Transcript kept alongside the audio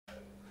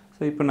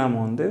இப்போ நாம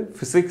வந்து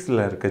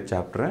ஃபிசிக்ஸில் இருக்க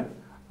சாப்டரை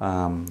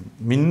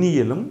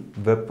மின்னியலும்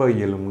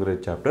வெப்பவியலுங்கிற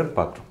சாப்டர்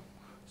பார்க்குறோம்.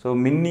 ஸோ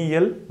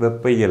மின்னியல்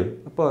வெப்பவியல்,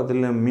 அப்போ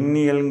அதில்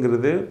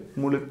மின்னியல்ங்கிறது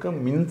முழுக்க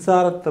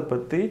மின்சாரத்தை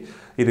பற்றி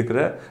இருக்கிற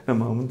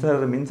நம்ம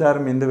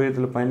மின்சாரம் எந்த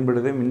விதத்தில்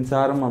பயன்படுது,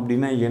 மின்சாரம்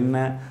அப்படின்னா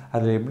என்ன,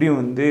 அதில் எப்படி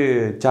வந்து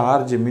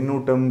சார்ஜ்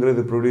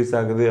மின்னூட்டம்ங்கிறது ப்ரொடியூஸ்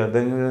ஆகுது,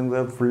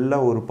 அதுங்கிறத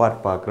ஃபுல்லாக ஒரு பார்ட்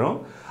பார்க்குறோம்.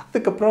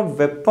 அதுக்கப்புறம்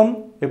வெப்பம்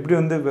எப்படி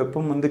வந்து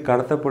வெப்பம் வந்து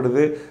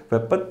கடத்தப்படுது,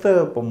 வெப்பத்தை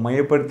இப்போ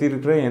மையப்படுத்தி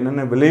இருக்கிற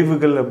என்னென்ன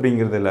விளைவுகள்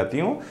அப்படிங்கிறது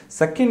எல்லாத்தையும்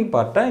செகண்ட்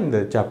பார்ட்டாக இந்த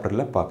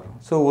சாப்டரில் பார்க்குறோம்.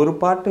 ஸோ ஒரு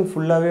பார்ட்டு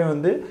ஃபுல்லாகவே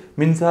வந்து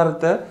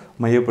மின்சாரத்தை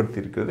மையப்படுத்தி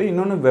இருக்கிறது,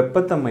 இன்னொன்று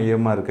வெப்பத்தை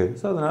மையமாக இருக்குது.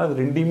 ஸோ அதனால் அது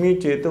ரெண்டையுமே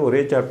சேர்த்து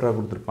ஒரே சாப்டராக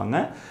கொடுத்துருப்பாங்க,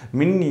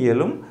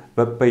 மின்னியலும்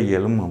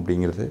வெப்பவியலும்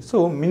அப்படிங்கிறது. ஸோ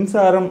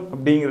மின்சாரம்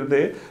அப்படிங்கிறது,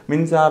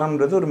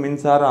 மின்சாரம்ன்றது ஒரு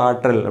மின்சார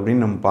ஆற்றல்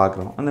அப்படின்னு நம்ம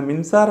பார்க்குறோம். அந்த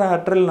மின்சார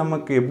ஆற்றல்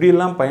நமக்கு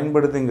எப்படியெல்லாம்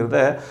பயன்படுதுங்கிறத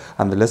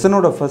அந்த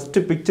லெசனோட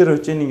ஃபஸ்ட்டு பிக்சரை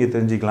வச்சு நீங்கள்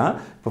தெரிஞ்சுக்கலாம்.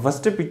 இப்போ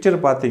ஃபஸ்ட்டு பிக்சர்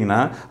பார்த்தீங்கன்னா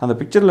அந்த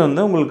பிக்சரில்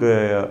வந்து உங்களுக்கு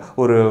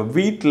ஒரு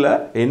வீட்டில்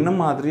என்ன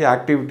மாதிரி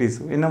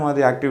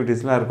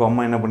ஆக்டிவிட்டீஸ்லாம் இருக்கும்,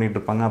 அம்மா என்ன பண்ணிகிட்டு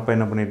இருப்பாங்க, அப்பா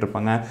என்ன பண்ணிகிட்டு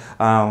இருப்பாங்க,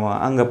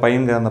 அங்கே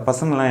பையங்க அந்த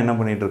பசங்கள்லாம் என்ன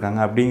பண்ணிகிட்டு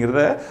இருக்காங்க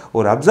அப்படிங்கிறத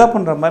ஒரு அப்சர்வ்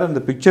பண்ணுற மாதிரி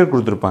அந்த பிக்சர்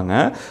கொடுத்துருப்பாங்க.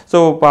 ஸோ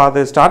இப்போ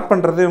அதை ஸ்டார்ட்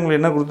பண்ணுறதே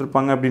உங்களுக்கு என்ன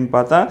கொடுத்துருப்பாங்க அப்படின்னு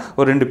பார்த்தா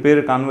ஒரு 2 பேர்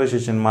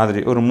கான்வர்சேஷன்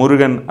மாதிரி, ஒரு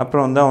முருகன்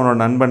அப்புறம் வந்து அவனோட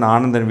நண்பன்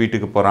ஆனந்தன்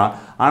வீட்டுக்கு போகிறான்.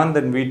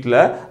 ஆனந்தன் வீட்டில்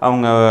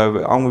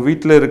அவங்க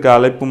வீட்டில் இருக்க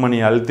அழைப்பு மணி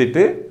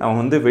அழுத்திட்டு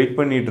அவன் வந்து வெயிட்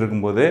பண்ணிகிட்டு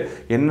இருக்கும்போது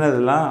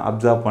என்னதெல்லாம்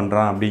அப்சர்வ்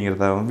பண்ணுறான்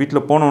அப்படிங்கிறத,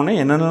 வீட்டில் போனோடனே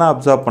என்னென்னலாம்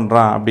அப்சர்வ்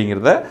பண்ணுறான்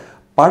அப்படிங்கிறத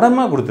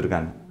படமாக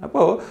கொடுத்துருக்காங்க.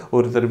 அப்போது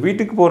ஒருத்தர்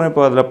வீட்டுக்கு போகிறேன்,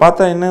 இப்போ அதில்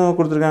பார்த்தா என்ன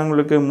கொடுத்துருக்காங்க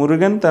உங்களுக்கு,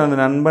 முருகன் தனது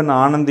நண்பன்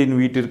ஆனந்தின்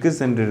வீட்டிற்கு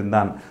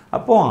சென்றிருந்தான்.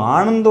 அப்போது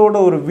ஆனந்தோட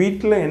ஒரு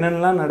வீட்டில்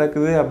என்னென்னலாம்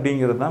நடக்குது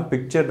அப்படிங்கிறது தான்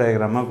பிக்சர்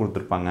டயக்ராமாக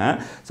கொடுத்துருப்பாங்க.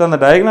 ஸோ அந்த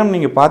டயக்ராம்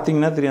நீங்கள்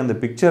பார்த்தீங்கன்னா தெரியும், அந்த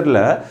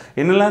பிக்சரில்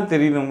என்னெல்லாம்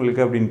தெரியுது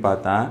உங்களுக்கு அப்படின்னு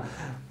பார்த்தா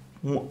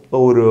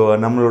ஒரு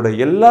நம்மளோட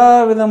எல்லா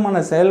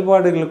விதமான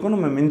செயல்பாடுகளுக்கும்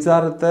நம்ம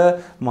மின்சாரத்தை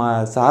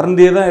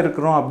சார்ந்தே தான்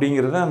இருக்கிறோம்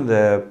அப்படிங்கிறத அந்த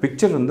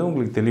பிக்சர் வந்து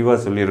உங்களுக்கு தெளிவாக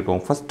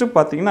சொல்லியிருக்கோம். ஃபஸ்ட்டு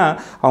பார்த்தீங்கன்னா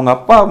அவங்க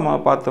அப்பா அம்மா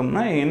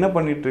பார்த்தோம்னா என்ன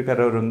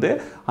பண்ணிகிட்ருக்கார், அவர் வந்து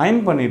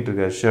அயன்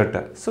பண்ணிகிட்ருக்கார்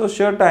ஷர்ட்டை. ஸோ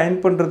ஷர்ட்டை அயன்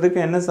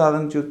பண்ணுறதுக்கு என்ன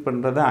சாதனம் யூஸ்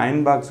பண்ணுறது,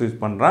 அயன் பாக்ஸ்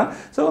யூஸ் பண்ணுறான்.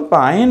 ஸோ இப்போ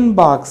அயன்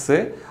பாக்ஸு,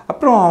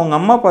 அப்புறம் அவங்க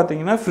அம்மா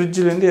பார்த்தீங்கன்னா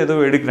ஃப்ரிட்ஜிலேருந்து ஏதோ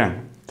எடுக்கிறாங்க.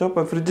 ஸோ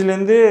இப்போ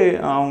ஃப்ரிட்ஜிலேருந்து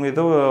அவங்க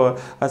ஏதோ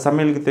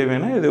சமையலுக்கு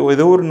தேவையான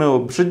ஏதோ ஒரு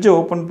ஃப்ரிட்ஜை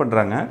ஓப்பன்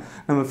பண்ணுறாங்க.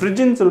 நம்ம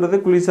ஃப்ரிட்ஜுன்னு சொல்கிறது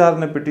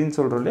குளிர்சாதன பெட்டின்னு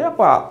சொல்கிறோம் இல்லையா,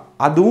 அப்போ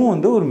அதுவும்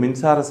வந்து ஒரு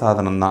மின்சார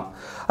சாதனம் தான்.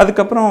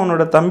 அதுக்கப்புறம்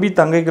அவனோட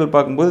தங்கைகள்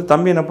பார்க்கும்போது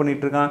தம்பி என்ன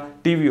பண்ணிகிட்ருக்கான்,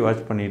 டிவி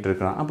வாட்ச்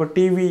பண்ணிகிட்ருக்கான். அப்போ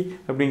டிவி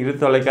அப்படிங்கிறது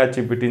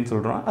தொலைக்காட்சி பெட்டின்னு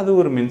சொல்கிறோம், அது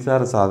ஒரு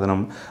மின்சார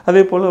சாதனம்.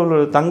 அதே போல்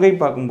அவளோட தங்கை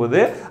பார்க்கும்போது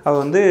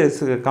அவள் வந்து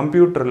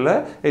கம்ப்யூட்டரில்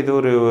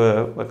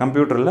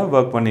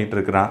ஒர்க்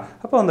பண்ணிகிட்ருக்கிறான்.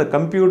 அப்போ அந்த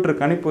கம்ப்யூட்டர்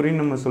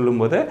கணிப்பொறின்னு நம்ம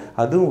சொல்லும்போது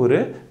அதுவும் ஒரு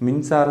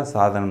மின்சார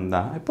சாதனம்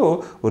தான். இப்போது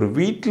ஒரு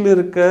வீட்டில்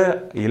இருக்க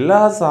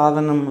எல்லா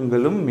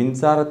சாதனங்களும்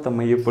மின்சாரத்தை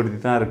மையப்படுத்தி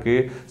தான்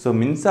இருக்குது. ஸோ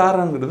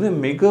மின்சாரங்கிறது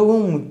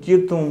மிகவும்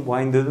முக்கியத்துவம்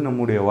வாய்ந்தது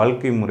நம்முடைய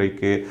வாழ்க்கை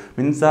முறைக்கு.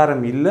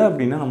 மின்சாரம் இல்லை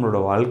அப்படின்னா நம்மளோட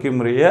வாழ்க்கை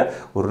முறையை,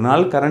 ஒரு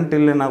நாள் கரண்ட்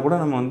இல்லைன்னா கூட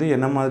நம்ம வந்து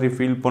என்ன மாதிரி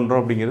ஃபீல்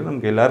பண்ணுறோம் அப்படிங்கிறது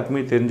நமக்கு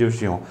எல்லாருக்குமே தெரிஞ்ச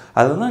விஷயம்.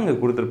 அதை தான் இங்கே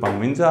கொடுத்துருப்பாங்க.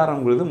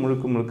 மின்சாரங்கிறது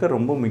முழுக்க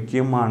ரொம்ப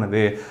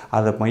முக்கியமானது,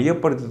 அதை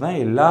மையப்படுத்தி தான்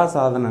எல்லா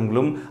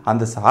சாதனங்களும்,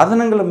 அந்த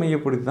சாதனங்களை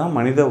மையப்படுத்தி தான்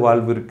மனித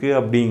வாழ்வு இருக்குது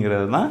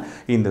அப்படிங்கிறது தான்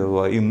இந்த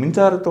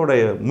மின்சாரத்தோட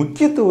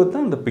முக்கியத்துவத்தை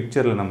அந்த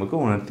பிக்சரில் நமக்கு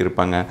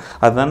உணர்த்தியிருப்பாங்க.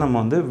 அதுதான்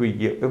நம்ம வந்து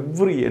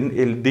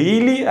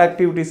டெய்லி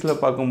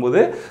ஆக்டிவிட்டீஸில்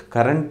பார்க்கும்போது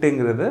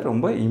கரண்ட்டுங்கிறது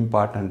ரொம்ப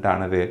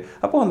இம்பார்ட்டண்ட்டானது.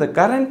 அப்போ அந்த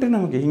கரண்ட்டு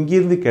நமக்கு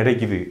எங்கேருந்து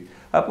கிடைக்குது,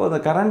 அப்போ அந்த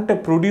கரண்ட்டை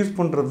ப்ரொடியூஸ்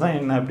பண்ணுறது தான்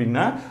என்ன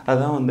அப்படின்னா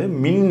அதுதான் வந்து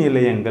மின்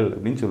நிலையங்கள்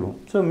அப்படின்னு சொல்லுவோம்.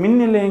 ஸோ மின்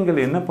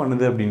நிலையங்கள் என்ன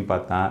பண்ணுது அப்படின்னு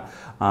பார்த்தா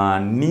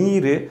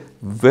நீர்,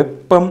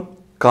 வெப்பம்,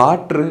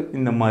 காற்று,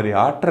 இந்த மாதிரி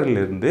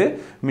ஆற்றலிருந்து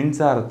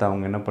மின்சாரத்தை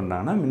அவங்க என்ன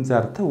பண்ணுறாங்கன்னா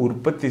மின்சாரத்தை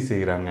உற்பத்தி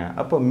செய்கிறாங்க.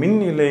 அப்போ மின்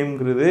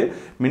நிலையங்கிறது,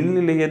 மின்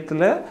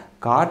நிலையத்தில்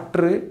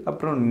காற்று,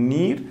 அப்புறம்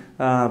நீர்,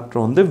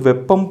 அப்புறம் வந்து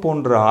வெப்பம்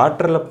போன்ற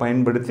ஆற்றலை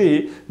பயன்படுத்தி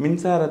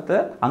மின்சாரத்தை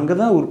அங்கே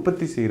தான்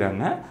உற்பத்தி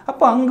செய்கிறாங்க.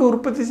 அப்போ அங்கே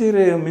உற்பத்தி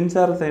செய்கிற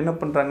மின்சாரத்தை என்ன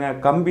பண்ணுறாங்க,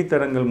 கம்பி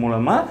தடங்கள்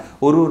மூலமாக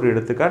ஒரு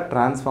இடத்துக்காக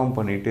டிரான்ஸ்ஃபார்ம்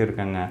பண்ணிகிட்டே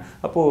இருக்காங்க.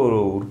 அப்போது ஒரு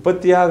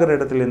உற்பத்தி ஆகிற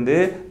இடத்துலேருந்து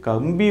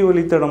கம்பி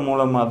வழித்தடம்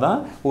மூலமாக தான்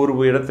ஒரு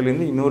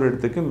இடத்துலேருந்து இன்னொரு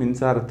இடத்துக்கு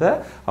மின்சாரத்தை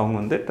அவங்க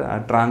வந்து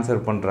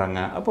ட்ரான்ஸ்ஃபர் பண்ணுறாங்க.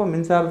 அப்போ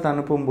மின்சாரத்தை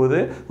அனுப்பும்போது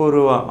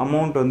ஒரு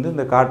அமௌண்ட் வந்து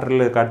இந்த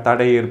காற்றில்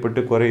தடை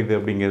ஏற்பட்டு குறையுது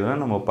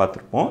அப்படிங்கிறதெல்லாம் நம்ம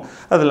பார்த்துருப்போம்.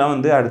 அதெல்லாம்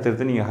வந்து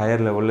அடுத்தடுத்து நீங்கள்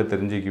ஹையர் லெவலில்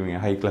தெரிஞ்சுக்குவீங்க.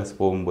 ஹை கிளாஸ்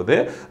போகும்போது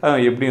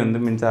எப்படி வந்து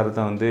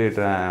மின்சாரத்தை வந்து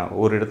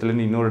ஒரு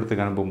இடத்துலேருந்து இன்னொரு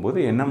இடத்துக்கு அனுப்பும்போது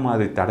என்ன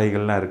மாதிரி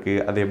தடைகள்லாம்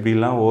இருக்குது, அதை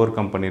எப்படிலாம் ஓவர்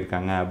கம்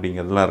பண்ணியிருக்காங்க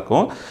அப்படிங்கிறதுலாம்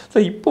இருக்கும். ஸோ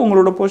இப்போ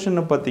உங்களோட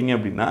போர்ஷனை பார்த்தீங்க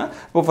அப்படின்னா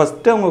இப்போ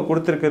ஃபஸ்ட்டு அவங்க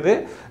கொடுத்துருக்குது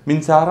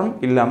மின்சாரம்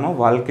இல்லாமல்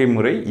வாழ்க்கை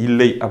முறை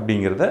இல்லை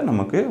அப்படிங்கிறத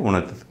நமக்கு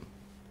உணர்த்துது.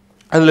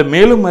 அதில்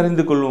மேலும்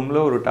அறிந்து கொள்வோம்ல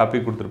ஒரு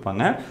டாபிக்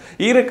கொடுத்துருப்பாங்க,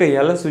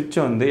 ஈரக்கையால் சுவிட்சை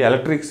வந்து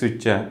எலக்ட்ரிக்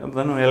சுவிட்சை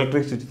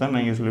தான்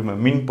நீங்கள் சொல்லுவீங்க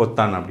மின்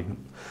பொத்தான் அப்படின்னு.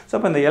 ஸோ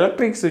அப்போ இந்த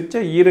எலக்ட்ரிக்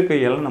சுவிட்சை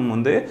ஈரக்கையால் நம்ம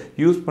வந்து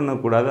யூஸ்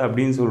பண்ணக்கூடாது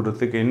அப்படின்னு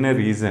சொல்கிறதுக்கு என்ன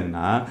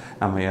ரீசன்னா,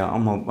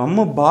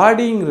 நம்ம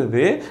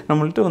பாடிங்கிறது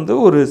நம்மள்ட்ட வந்து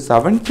ஒரு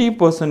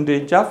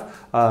 70% of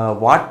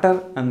water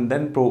and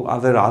then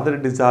other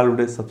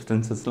dissolved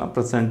சப்ஸ்டன்சஸ்லாம்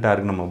ப்ரெசண்ட்டாக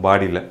இருக்குது நம்ம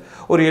பாடியில்.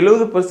 ஒரு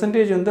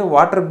 70% வந்து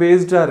வாட்டர்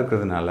பேஸ்டாக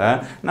இருக்கிறதுனால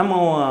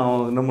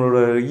நம்மளோட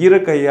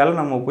ஈரக்கையால்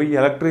நம்ம போய்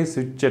எலக்ட்ரிக்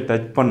சுவிட்சை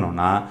டச்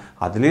பண்ணோன்னா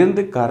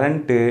அதுலேருந்து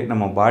கரண்ட்டு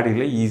நம்ம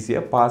பாடியில்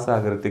ஈஸியாக பாஸ்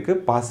ஆகிறதுக்கு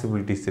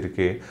பாசிபிலிட்டிஸ்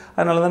இருக்குது.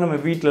 அதனால தான் நம்ம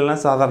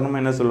வீட்டிலலாம்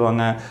சாதாரணமாக என்ன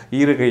சொல்லுவாங்க,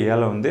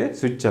 ஈரக்கையால் வந்து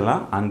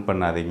சுவிட்செல்லாம் ஆன்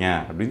பண்ணாதீங்க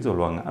அப்படின்னு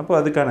சொல்லுவாங்க. அப்போ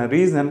அதுக்கான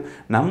ரீசன்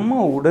நம்ம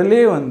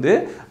உடலே வந்து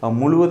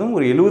முழுவதும்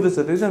ஒரு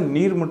 70%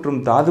 நீர் மற்றும்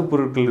தாது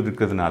பொருட்கள்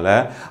இருக்கிறதுனால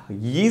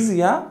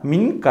ஈஸியாக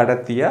மின்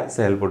கடத்தியாக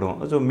செயல்படும்.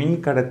 ஸோ மின்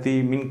கடத்தி,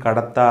 மின்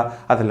கடத்தா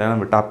அதில்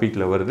நம்ம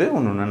டாப்பிக்கில் வருது.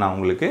 ஒன்று நான்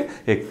உங்களுக்கு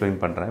எக்ஸ்பிளைன்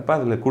பண்ணுறேன். இப்போ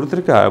அதில்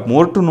கொடுத்துருக்க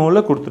மோட்டு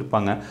நூலில்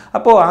கொடுத்துருப்பாங்க.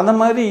 அப்போது அந்த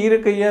மாதிரி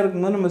ஈரக்கையாக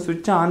இருக்கும்போது நம்ம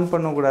சுவிட்சை ஆன்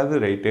பண்ணக்கூடாது,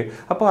 ரைட்டு.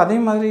 அப்போ அதே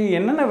மாதிரி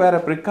என்னென்ன வேறு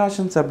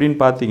ப்ரிகாஷன்ஸ் அப்படின்னு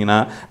பார்த்தீங்கன்னா,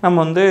 நம்ம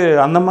வந்து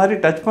அந்த மாதிரி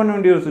டச் பண்ண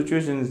வேண்டிய ஒரு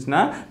சுச்சுவேஷன்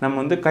இருந்துச்சுன்னா நம்ம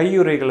வந்து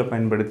கையுறைகளை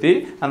பயன்படுத்தி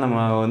அந்த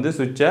வந்து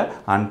சுவிட்சை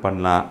ஆன்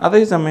பண்ணலாம்.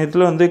 அதே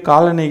சமயத்தில் வந்து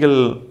காலணிகள்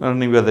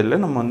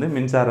அணிவதில் நம்ம வந்து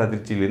மின்சார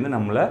அதிர்ச்சியிலேருந்து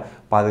நம்மளை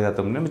பாதுகாத்த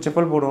முடியும். நம்ம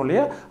செப்பல் போடுவோம்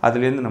இல்லையா,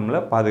 அதுலேருந்து நம்மளை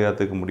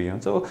பாதுகாத்துக்க முடியும்.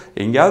 ஸோ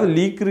எங்கேயாவது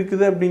லீக்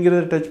இருக்குது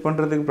அப்படிங்கிறத டச்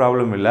பண்ணுறதுக்கு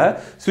ப்ராப்ளம் இல்லை.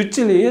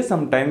 சுவிட்சிலேயே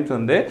சம்டைம்ஸ்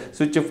வந்து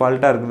சுவிட்சு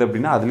ஃபால்ட்டாக இருக்குது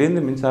அப்படின்னா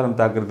அதுலேருந்து மின்சாரம்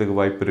தாக்குறதுக்கு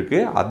வாய்ப்பு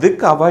இருக்குது.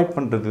 அதுக்கு அவாய்ட்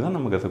பண்ணுறது தான்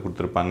நமக்கு அதை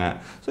கொடுத்துருப்பாங்க.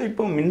 ஸோ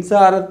இப்போ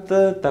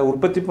மின்சாரத்தை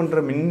உற்பத்தி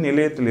பண்ணுற மின்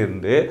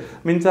நிலையத்திலிருந்து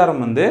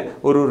மின்சாரம் வந்து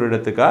ஒரு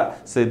இடத்துக்காக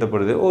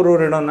செலுத்தப்படுது. ஒரு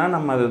இடம்னா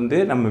நம்ம அது வந்து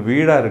நம்ம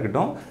வீடாக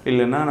இருக்கட்டும்,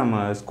 இல்லைன்னா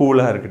நம்ம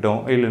ஸ்கூலாக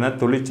இருக்கட்டும், இல்லைன்னா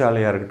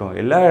தொழிற்சாலையாக இருக்கட்டும்,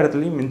 எல்லா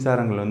இடத்துலையும்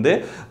மின்சாரங்கள் வந்து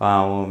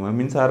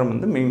மின்சாரம்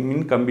வந்து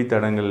மின் கம்பி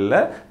தடங்களில்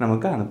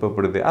நமக்கு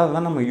அனுப்பப்படுது. அதை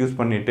தான் நம்ம யூஸ்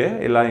பண்ணிவிட்டு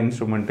எல்லா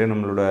இன்ஸ்ட்ருமெண்ட்டு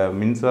நம்மளோட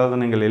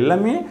மின்சாதனங்கள்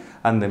எல்லாமே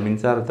அந்த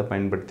மின்சாரத்தை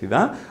பயன்படுத்தி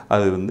தான்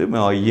அது வந்து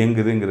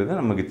இயங்குதுங்கிறது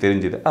நமக்கு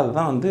தெரிஞ்சுது.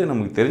 அதுதான் வந்து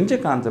நமக்கு தெரிஞ்ச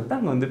கான்செப்டை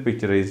அங்கே வந்து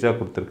பிக்சரைஸ்டாக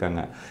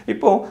கொடுத்துருக்காங்க.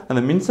 இப்போது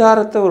அந்த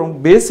மின்சாரத்தை ஒரு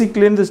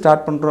பேசிக்லேருந்து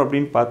ஸ்டார்ட் பண்ணுறோம்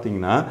அப்படின்னு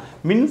பார்த்தீங்கன்னா,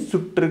 மின்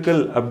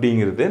சுற்றுகள்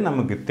அப்படிங்கிறது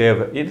நமக்கு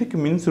தேவை. எதுக்கு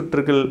மின்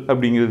சுற்றுகள்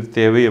அப்படிங்கிறது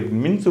தேவை?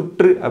 மின்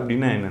சுற்று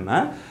அப்படின்னா என்னென்னா,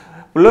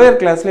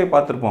 லோயர் கிளாஸ்லேயே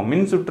பார்த்துருப்போம்.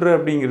 மின் சுற்று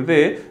அப்படிங்கிறது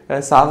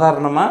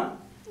சாதாரணமாக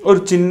ஒரு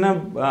சின்ன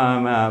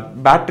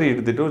பேட்ரி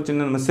எடுத்துகிட்டு ஒரு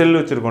சின்ன நம்ம செல்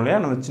வச்சுருக்கோம் இல்லையா,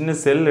 நம்ம சின்ன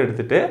செல்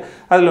எடுத்துகிட்டு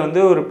அதில்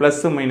வந்து ஒரு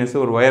ப்ளஸ்ஸு மைனஸு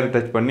ஒரு ஒயர்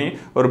டச் பண்ணி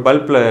ஒரு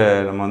பல்பில்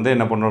நம்ம வந்து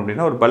என்ன பண்ணுறோம்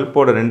அப்படின்னா, ஒரு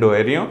பல்போட 2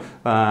 ஒயரையும்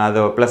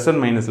அதை ப்ளஸ்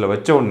அண்ட் மைனஸில்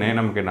வச்ச உடனே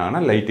நமக்கு என்ன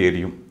ஆகுனா லைட்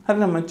எரியும். அது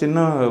நம்ம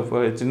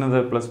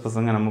சின்னதாக ப்ளஸ்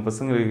பசங்க நம்ம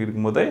பசங்க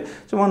இருக்கும்போது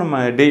சும்மா நம்ம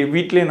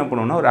வீட்டிலே என்ன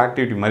பண்ணுவோம்னா ஒரு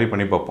ஆக்டிவிட்டி மாதிரி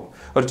பண்ணி பார்ப்போம்.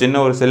 ஒரு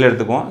சின்ன ஒரு செல்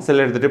எடுத்துக்குவோம்.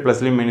 செல் எடுத்துகிட்டு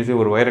ப்ளஸ்லையும்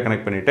மைனஸையும் ஒரு ஒயரை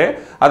கனெக்ட் பண்ணிவிட்டு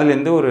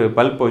அதுலேருந்து ஒரு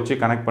பல்ப் வச்சு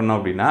கனெக்ட் பண்ணோம்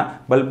அப்படின்னா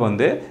பல்ப்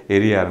வந்து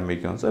எரிய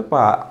ஆரம்பிக்கும். ஸோ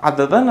இப்போ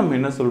அதை தான் நம்ம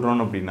என்ன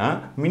சொல்கிறோம் அப்படின்னா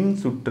மின்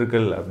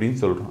சுற்றுகள் அப்படின்னு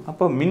சொல்கிறோம்.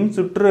 அப்போ மின்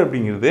சுற்று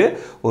அப்படிங்கிறது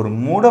ஒரு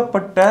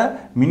மூடப்பட்ட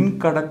மின்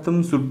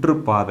கடத்தும்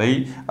சுற்றுப்பாதை,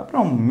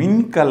 அப்புறம்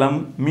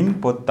மின்கலம், மின்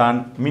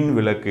பொத்தான், மின்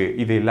விளக்கு,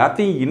 இது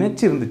எல்லாத்தையும்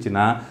இணைச்சி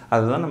இருந்துச்சுன்னா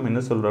அதுதான் நம்ம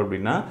என்ன சொல்கிறோம்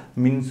அப்படின்னா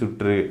மின்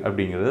சுற்று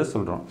அப்படிங்கிறத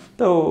சொல்கிறோம்.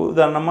 ஸோ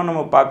உதாரணமாக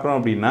நம்ம பார்க்குறோம்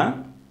அப்படின்னா,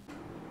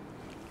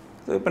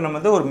 இப்போ நம்ம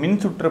வந்து ஒரு மின்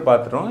சுற்று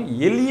பார்த்துட்டோம்.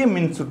 எளிய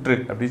மின் சுற்று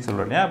அப்படின்னு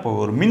சொல்கிறோம் இல்லையா. இப்போ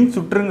ஒரு மின்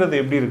சுற்றுங்கிறது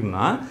எப்படி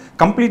இருக்குன்னா,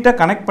 கம்ப்ளீட்டாக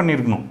கனெக்ட்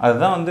பண்ணியிருக்கணும்.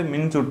 அதுதான் வந்து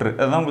மின் சுற்று.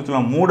 அதுதான் உங்களுக்கு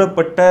சொல்லலாம்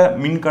மூடப்பட்ட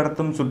மின்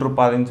கடத்தும்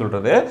சுற்றுப்பாதைன்னு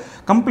சொல்கிறது.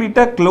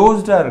 கம்ப்ளீட்டாக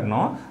க்ளோஸ்டாக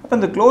இருக்கணும். அப்போ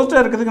இந்த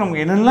க்ளோஸ்டாக இருக்கிறதுக்கு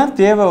நமக்கு என்னெல்லாம்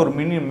தேவை, ஒரு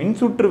மின்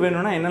சுற்று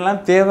வேணும்னா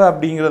என்னெல்லாம் தேவை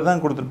அப்படிங்கிறது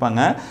தான்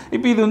கொடுத்துருப்பாங்க.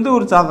 இப்போ இது வந்து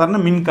ஒரு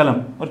சாதாரண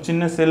மின்கலம், ஒரு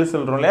சின்ன செல்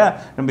சொல்கிறோம் இல்லையா.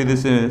 நம்ம இது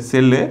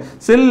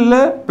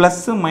செல்லில்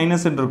ப்ளஸ்ஸு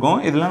மைனஸ்ன்னு இருக்கும்.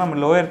 இதெல்லாம்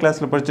நம்ம லோயர்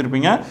கிளாஸில்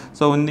படிச்சிருப்பீங்க.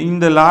 ஸோ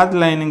இந்த லார்ஜ்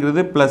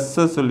லைனுங்கிறது ப்ளஸ்ஸை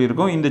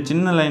சொல்லியிருக்கோம். இந்த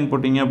சின்ன லைன்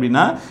போட்டிங்க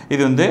அப்படின்னா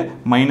இது வந்து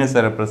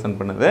மைனஸை ரெப்ரசன்ட்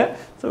பண்ணுது.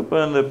 ஸோ இப்போ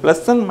அந்த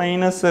ப்ளஸ் அண்ட்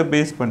மைனஸை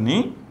பேஸ் பண்ணி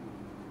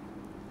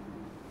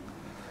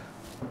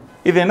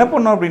இது என்ன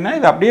பண்ணோம் அப்படின்னா,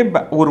 இது அப்படியே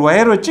ஒரு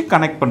ஒயர் வச்சு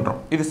கனெக்ட்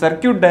பண்ணுறோம். இது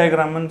சர்க்கியூட்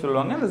டயக்ராம்னு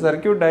சொல்லுவாங்க. இந்த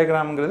சர்க்கியூட்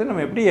டயக்ராம்ங்கிறது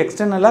நம்ம எப்படி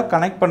எக்ஸ்டர்னலாக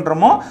கனெக்ட்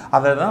பண்ணுறோமோ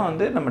அதை தான்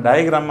வந்து நம்ம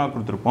டயக்ராமாக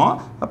கொடுத்துருப்போம்.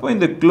 அப்போ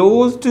இந்த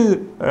க்ளோஸ்டு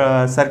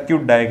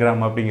சர்க்கியூட்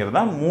டயக்ராம் அப்படிங்கிறது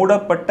தான்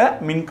மூடப்பட்ட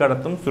மின்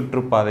கடத்தும்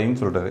சுற்றுப்பாதைன்னு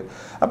சொல்கிறது.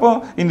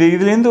 அப்போது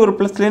இதுலேருந்து ஒரு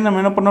ப்ளஸ்லேருந்து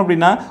நம்ம என்ன பண்ணோம்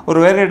அப்படின்னா, ஒரு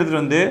ஒயர்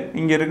எடுத்துகிட்டு வந்து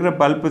இங்கே இருக்கிற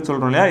பல்பு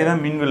சொல்கிறோம் இல்லையா,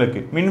 இதான் மின்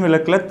விளக்கு. மின்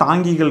விளக்கில்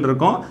தாங்கிகள்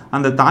இருக்கும்.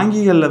 அந்த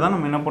தாங்கிகளில் தான்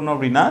நம்ம என்ன பண்ணோம்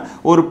அப்படின்னா,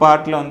 ஒரு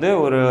பார்ட்டில் வந்து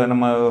ஒரு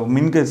நம்ம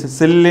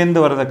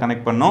செல்லேருந்து வரதை கனெக்ட்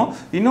பண்ணோம்.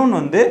 இன்னொன்று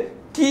வந்து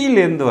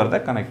கீழேருந்து வரதை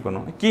கனெக்ட்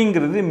பண்ணும்.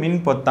 கீங்கிறது மின்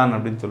பொத்தான்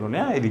அப்படின்னு சொல்லுவோம்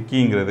இல்லையா, இது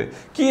கீங்கிறது.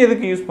 கீ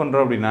எதுக்கு யூஸ்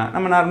பண்ணுறோம் அப்படின்னா,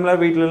 நம்ம நார்மலாக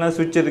வீட்டிலலாம்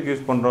சுவிட்ச் எதுக்கு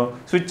யூஸ் பண்ணுறோம்,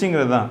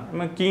 சுவிட்சுங்கிறது தான்.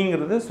 நம்ம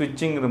கீங்கிறது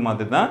சுவிட்சுங்கிற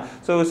மாதிரி தான்.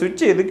 ஸோ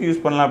சுவிட்ச் எதுக்கு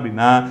யூஸ் பண்ணலாம்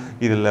அப்படின்னா,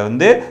 இதில்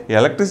வந்து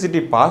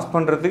எலக்ட்ரிசிட்டி பாஸ்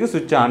பண்ணுறதுக்கு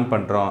சுவிட்சை ஆன்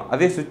பண்ணுறோம்.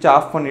 அதே சுவிட்சை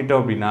ஆஃப்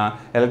பண்ணிட்டோம் அப்படின்னா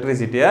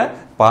எலக்ட்ரிசிட்டியை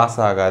பாஸ்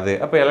ஆகாது.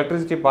 அப்போ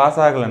எலக்ட்ரிசிட்டி பாஸ்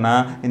ஆகலைன்னா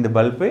இந்த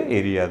பல்பு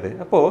எரியாது.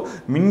 அப்போது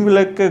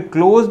மின்விளக்கு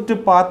க்ளோஸ்டு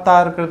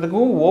பாத்தாக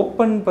இருக்கிறதுக்கும்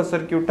ஓப்பன்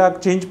சர்க்கியூட்டாக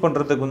சேஞ்ச்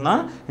பண்ணுறதுக்கும்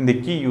தான் இந்த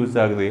கீ யூஸ்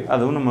ஆகுது.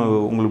 அதுவும் நம்ம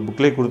உங்களுக்கு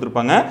புக்லேயே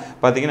கொடுத்துருப்பாங்க.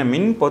 பார்த்தீங்கன்னா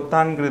மின்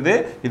பொத்தான்கிறது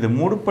இது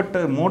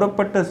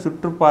மூடப்பட்ட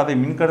சுற்றுப்பாதை,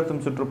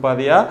 மின்கடத்தும்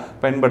சுற்றுப்பாதையாக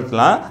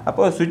பயன்படுத்தலாம்.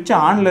 அப்போ சுவிட்ச்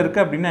ஆனில்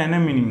இருக்குது அப்படின்னா என்ன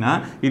மீனிங்னா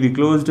இது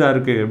க்ளோஸ்டாக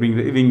இருக்குது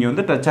அப்படிங்கிறது. இது இங்கே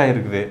வந்து டச்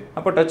ஆகிருக்குது.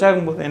 அப்போ டச்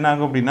ஆகும்போது என்ன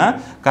ஆகும் அப்படின்னா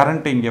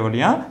கரண்ட் இங்கே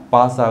வழியாக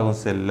பாஸ்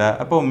ஆகும் செல்ல.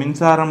 அப்போ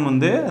மின்சாரம்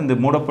வந்து இந்த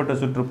மூடப்பட்ட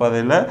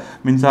சுற்றுப்பாதையில்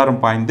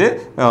மின்சாரம் பாய்ந்து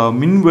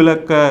மின்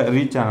விளக்க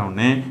ரீச்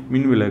ஆனவுடனே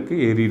மின் விளக்கு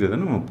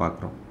எரிகிறத நம்ம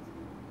பார்க்குறோம்.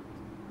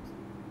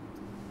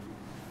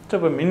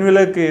 இப்போ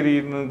மின்விளக்கு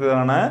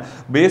எரிகிறதுக்கான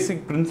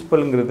பேசிக்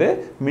பிரின்சிபலுங்கிறது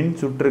மின்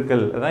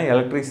சுற்றுக்கள், அதான்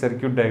எலக்ட்ரிக்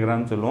சர்க்கியூட்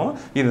டயக்ராம் சொல்லுவோம்.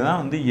 இதுதான்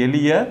வந்து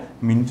எளிய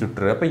மின்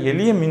சுற்று. அப்போ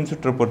எளிய மின்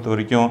சுற்றை பொறுத்த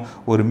வரைக்கும்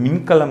ஒரு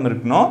மின்கலம்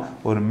இருக்கணும்,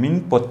 ஒரு மின்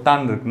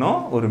பொத்தான் இருக்கணும்,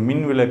 ஒரு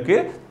மின் விளக்கு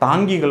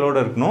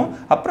தாங்கிகளோடு இருக்கணும்,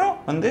 அப்புறம்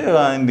வந்து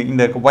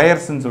இந்த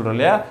ஒயர்ஸ்ன்னு சொல்கிறோம்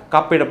இல்லையா,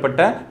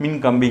 காப்பிடப்பட்ட மின்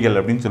கம்பிகள்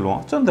அப்படின்னு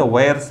சொல்லுவோம். ஸோ இந்த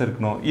ஒயர்ஸ்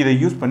இருக்கணும். இதை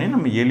யூஸ் பண்ணி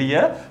நம்ம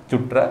எளிய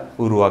சுற்றை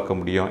உருவாக்க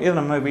முடியும். இதை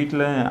நம்ம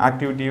வீட்டில்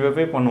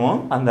ஆக்டிவிட்டியாகவே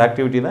பண்ணுவோம். அந்த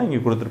ஆக்டிவிட்டி தான்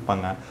இங்கே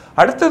கொடுத்துருப்பாங்க.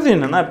 அடுத்தது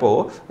என்னன்னா,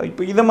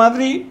 இப்போ இதை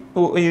மாதிரி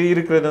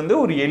இருக்கிறது வந்து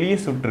ஒரு எளிய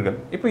சுற்றுகள்.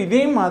 இப்போ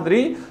இதே மாதிரி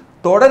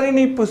தொடர்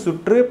இணைப்பு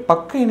சுற்று,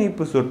 பக்க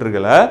இணைப்பு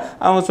சுற்றுகளை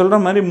அவங்க சொல்கிற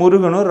மாதிரி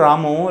முருகனும்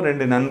ராமுவும்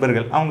 2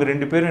 நண்பர்கள், அவங்க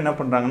 2 பேரும் என்ன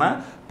பண்ணுறாங்கன்னா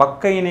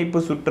பக்க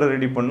இணைப்பு சுற்றை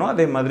ரெடி பண்ணும்,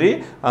 அதே மாதிரி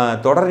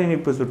தொடர்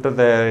இணைப்பு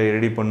சுற்றத்தை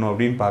ரெடி பண்ணும்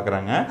அப்படின்னு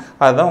பார்க்குறாங்க.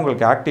 அதுதான்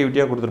உங்களுக்கு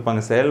ஆக்டிவிட்டியாக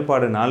கொடுத்துருப்பாங்க.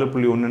 செயல்பாடு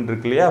 4.1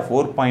 இருக்கு இல்லையா,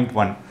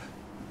 4.1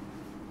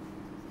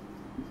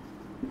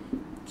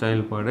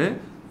 செயல்பாடு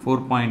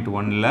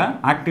 4.1ல்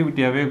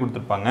ஆக்டிவிட்டியாகவே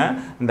கொடுத்துருப்பாங்க.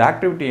 இந்த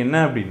ஆக்டிவிட்டி என்ன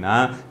அப்படின்னா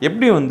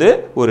எப்படி வந்து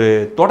ஒரு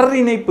தொடர்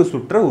இணைப்பு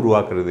சுற்றை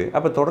உருவாக்குறது.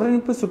 அப்போ தொடர்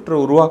இணைப்பு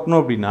சுற்றை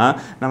உருவாக்கணும் அப்படின்னா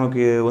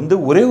நமக்கு வந்து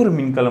ஒரே ஒரு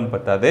மின்கலம்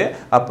பத்தாது.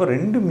 அப்போ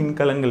 2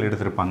 மின்கலங்கள்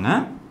எடுத்திருப்பாங்க.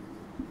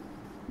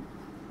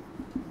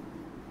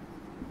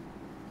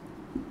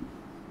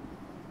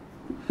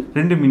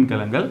 2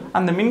 மின்கலங்கள்.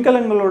 அந்த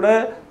மின்கலங்களோட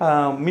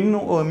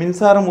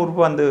மின்சாரம்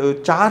அந்த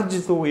சார்ஜ்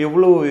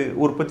எவ்வளோ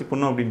உற்பத்தி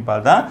பண்ணும் அப்படின்னு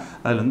பார்த்தா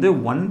அதில் வந்து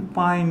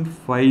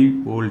 1.5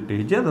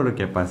 வோல்டேஜ் அதோட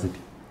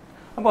கெப்பாசிட்டி.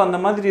 அப்போ அந்த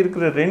மாதிரி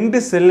இருக்கிற 2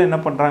 செல் என்ன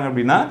பண்ணுறாங்க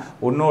அப்படின்னா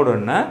ஒன்றோட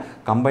ஒன்று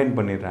கம்பைன்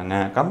பண்ணிடுறாங்க.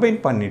 கம்பைன்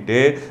பண்ணிவிட்டு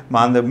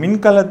அந்த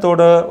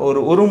மின்கலத்தோட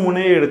ஒரு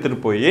முனையை எடுத்துகிட்டு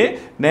போய்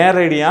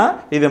நேரடியாக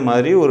இதை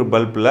மாதிரி ஒரு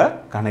பல்பில்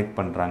கனெக்ட்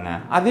பண்ணுறாங்க.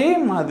 அதே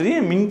மாதிரி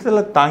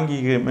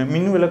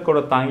மின்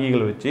விளக்கோட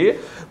தாங்கிகளை வச்சு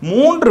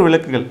 3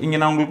 விளக்குகள், இங்கே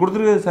நான் உங்களுக்கு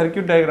கொடுத்துருக்க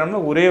சர்க்கியூட்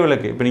டயக்ராமில் ஒரே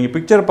விளக்கு. இப்போ நீங்கள்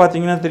பிக்சர்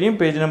பார்த்தீங்கன்னா தெரியும்,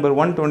 பேஜ் நம்பர்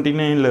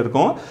 129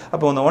 இருக்கும்.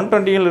 அப்போ அந்த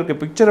 129 இருக்க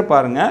பிக்சரை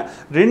பாருங்கள்.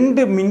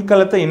 2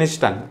 மின்கலத்தை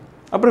இணைச்சிட்டாங்க.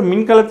 அப்புறம்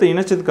மின்கலத்தை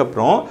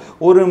இணைச்சதுக்கப்புறம்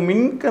ஒரு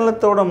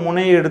மின்கலத்தோட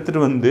முனையை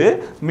எடுத்துகிட்டு வந்து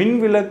மின்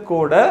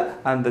விளக்கோட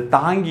அந்த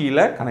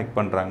தாங்கியில் கனெக்ட்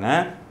பண்ணுறாங்க.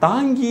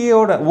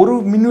 தாங்கியோட ஒரு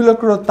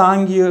மின்விளக்கோட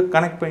தாங்கியை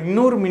கனெக்ட் பண்ணி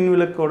இன்னொரு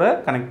மின்விளக்கோட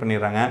கனெக்ட்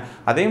பண்ணிடுறாங்க.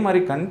 அதே மாதிரி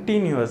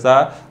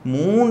கண்டினியூஸாக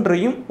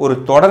 3ஐயும் ஒரு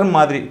தொடர்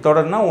மாதிரி,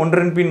 தொடர்னா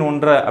ஒன்றன் பின்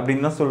ஒன்றை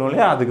அப்படின்னு தான் சொல்லுவோம்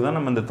இல்லையா, அதுக்கு தான்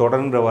நம்ம இந்த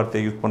தொடர்ன்ற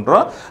வார்த்தையை யூஸ்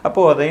பண்ணுறோம்.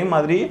 அப்போது அதே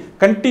மாதிரி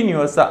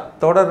கண்டினியூஸாக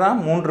தொடராக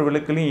 3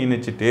 விளக்குலையும்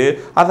இணைச்சிட்டு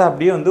அதை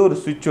அப்படியே வந்து ஒரு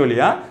சுவிட்ச்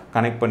வழியாக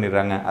கனெக்ட்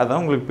பண்ணிடுறாங்க. அதான்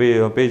உங்களுக்கு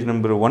பேஜ்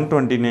நம்பர்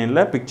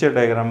 129 பிக்சர்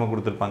டயக்ராமாக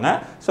கொடுத்துருப்பாங்க.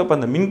 ஸோ இப்போ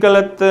அந்த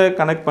மின்கலத்தை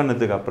கனெக்ட்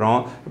பண்ணதுக்கப்புறம்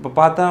இப்போ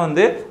பார்த்தா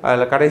வந்து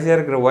அதில் கடைசியாக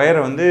இருக்கிற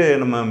ஒயரை வந்து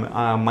நம்ம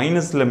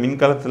மைனஸில்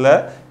மின்கலத்தில்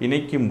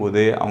இணைக்கும்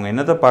போது அவங்க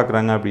என்னத்தை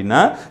பார்க்குறாங்க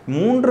அப்படின்னா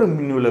 3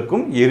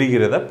 மின்விளக்கும்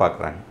எரிகிறத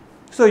பார்க்குறாங்க.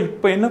 ஸோ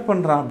இப்போ என்ன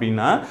பண்ணுறான்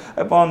அப்படின்னா,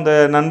 இப்போ அந்த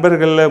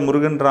நண்பர்களில்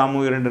முருகன்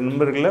ராமு 2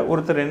 நண்பர்களில்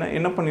ஒருத்தர்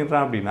என்ன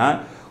பண்ணிடுறான் அப்படின்னா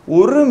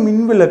ஒரு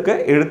மின்விளக்கை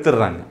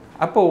எடுத்துடுறாங்க.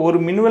 அப்போ ஒரு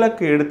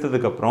மின்விளக்கு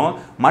எடுத்ததுக்கப்புறம்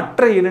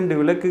மற்ற 2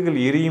 விளக்குகள்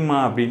எரியுமா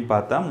அப்படின்னு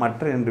பார்த்தா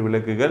மற்ற 2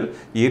 விளக்குகள்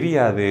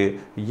எரியாது.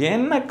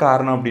 என்ன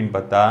காரணம் அப்படின்னு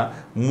பார்த்தா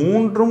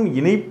 3ம்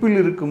இணைப்பில்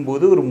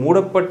இருக்கும்போது ஒரு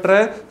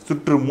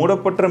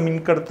மூடப்பட்ட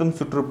மின்கடத்தும்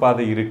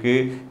சுற்றுப்பாதை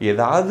இருக்குது.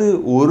 ஏதாவது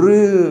ஒரு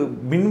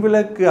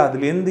மின்விளக்கு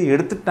அதுலேருந்து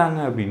எடுத்துட்டாங்க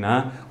அப்படின்னா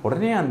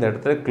உடனே அந்த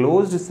இடத்துல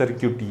க்ளோஸ்டு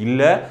சர்க்கியூட்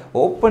இல்லை,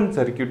 ஓப்பன்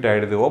சர்க்கியூட்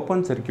ஆகிடுது.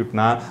 ஓப்பன்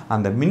சர்க்கியூட்னா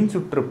அந்த மின்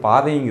சுற்று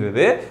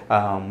பாதைங்கிறது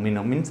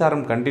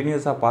மின்சாரம்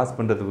கண்டினியூஸாக பாஸ்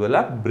பண்ணுறதுக்கு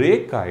பதிலாக பிரேக்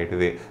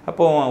ஆகிடுது.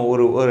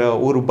 அப்போது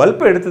ஒரு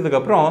பல்பை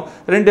எடுத்ததுக்கப்புறம்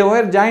 2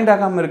 ஒயர் ஜாயிண்ட்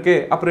ஆகாமல்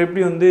இருக்குது. அப்புறம்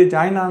எப்படி வந்து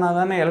ஜாயின் ஆனால்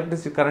தானே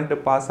எலக்ட்ரிசிட்டி கரண்ட்டு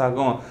பாஸ்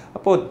ஆகும்.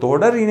 அப்போது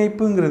தொடர்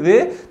இணைப்புங்கிறது,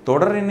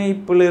 தொடர்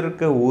இணைப்பில்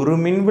இருக்க ஒரு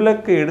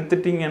மின்விளக்கு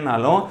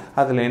எடுத்துட்டிங்கன்னாலும்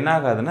அதில் என்ன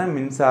ஆகாதுன்னா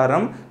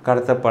மின்சாரம்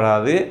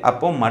கடத்தப்படாது.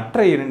 அப்போது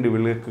மற்ற 2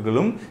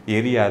 விளக்குகளும்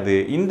எரியாது.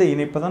 இந்த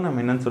இணைப்பை தான்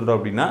நம்ம என்னன்னு சொல்கிறோம்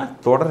அப்படின்னா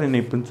தொடர்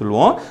இணைப்புன்னு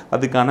சொல்லுவோம்.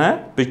 அதுக்கான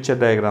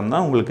பிக்சர் டயக்ராம்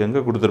தான் உங்களுக்கு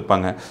எங்கே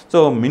கொடுத்துருப்பாங்க. ஸோ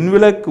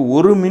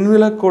ஒரு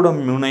மின்விளக்கோட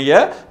முனையை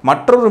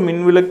மற்றொரு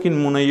மின்விளக்கின்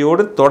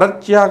முனையோடு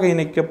தொடர்ச்சியாக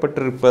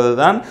இணைக்கப்பட்டிருப்பது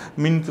தான்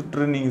மின்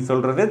சுற்று. நீங்கள்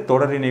சொல்கிறது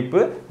தொடர் இணைப்பு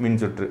மின்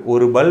சுற்று.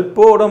 ஒரு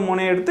பல்போட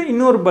முனை எடுத்து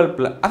இன்னொரு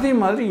பல்பில், அதே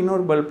மாதிரி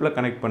இன்னொரு பல்பில்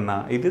கனெக்ட்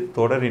பண்ணால் இது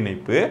தொடர்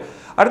இணைப்பு.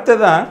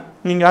 அடுத்ததான்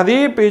நீங்கள் அதே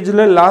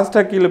பேஜில்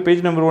லாஸ்ட்டாக கீழே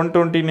பேஜ் நம்பர்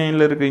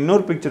 129 இருக்க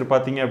இன்னொரு பிக்சர்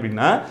பார்த்தீங்க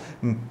அப்படின்னா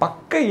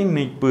பக்க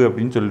இணைப்பு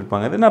அப்படின்னு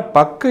சொல்லியிருப்பாங்க. அது என்ன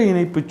பக்க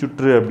இணைப்பு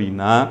சுற்று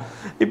அப்படின்னா,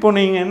 இப்போ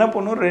நீங்கள் என்ன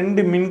பண்ணணும்,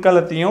 2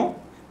 மின்கலத்தையும்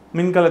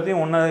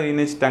மின்கலத்தையும் ஒன்றா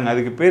இணைச்சிட்டாங்க.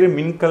 அதுக்கு பேர்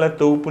மின்கல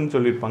தொகுப்புன்னு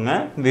சொல்லியிருப்பாங்க.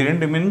 இந்த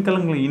 2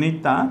 மின்கலங்களை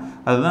இணைத்தா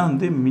அதுதான்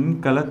வந்து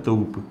மின்கல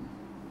தொகுப்பு.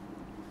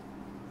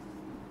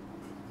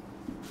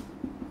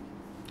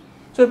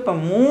 ஸோ இப்போ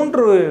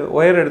 3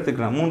 ஒயர்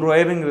எடுத்துக்கிறோம். 3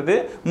 ஒயருங்கிறது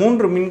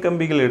 3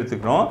 மின்கம்பிகள்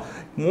எடுத்துக்கிறோம்.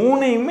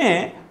 3யுமே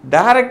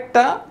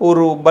டைரெக்டாக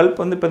ஒரு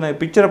பல்ப் வந்து இப்போ இந்த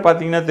பிக்சரை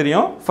பார்த்தீங்கன்னா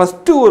தெரியும்.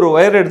 ஃபஸ்ட்டு ஒரு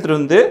ஒயர் எடுத்துகிட்டு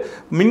வந்து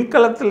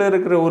மின்கலத்தில்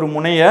இருக்கிற ஒரு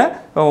முனையை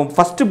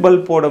ஃபஸ்ட்டு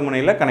பல்போட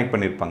முனையில் கனெக்ட்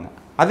பண்ணியிருப்பாங்க.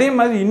 அதே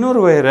மாதிரி இன்னொரு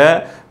ஒயரை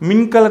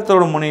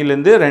மின்கலத்தோட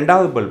முனையிலேருந்து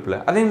 2வது பல்பில்,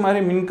 அதே மாதிரி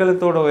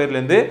மின்கலத்தோட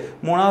ஒயர்லேருந்து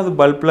 3வது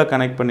பல்பில்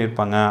கனெக்ட்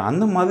பண்ணியிருப்பாங்க.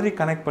 அந்த மாதிரி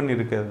கனெக்ட்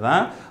பண்ணியிருக்கிறது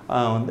தான்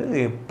வந்து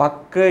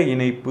பக்க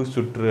இணைப்பு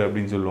சுற்று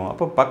அப்படின்னு சொல்லுவோம்.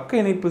 அப்போ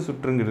பக்க இணைப்பு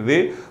சுற்றுங்கிறது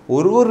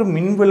ஒரு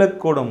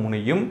மின்விளக்கோட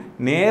முனையும்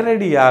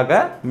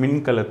நேரடியாக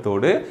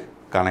மின்கலத்தோடு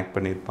கனெக்ட்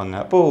பண்ணியிருப்பாங்க.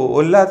 அப்போது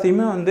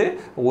எல்லாத்தையுமே வந்து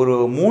ஒரு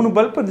 3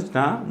 பல்ப்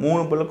இருந்துச்சுன்னா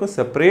 3 பல்புக்கும்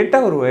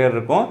செப்பரேட்டாக ஒரு ஒயர்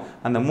இருக்கும்.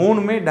 அந்த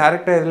 3மே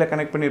டைரெக்டாக இதில்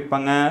கனெக்ட்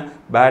பண்ணியிருப்பாங்க,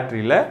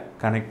 பேட்டரியில்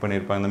கனெக்ட்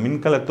பண்ணியிருப்பாங்க. இந்த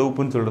மின்கல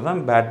தொகுப்புன்னு சொல்கிறது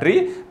தான்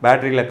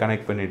பேட்டரியில்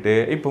கனெக்ட் பண்ணிவிட்டு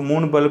இப்போ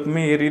 3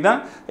 பல்புமே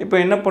தான். இப்போ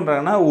என்ன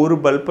பண்ணுறாங்கன்னா ஒரு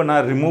பல்பை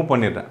நான் ரிமூவ்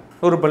பண்ணிடுறேன்,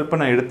 ஒரு பல்பை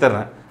நான்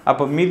எடுத்துடுறேன்.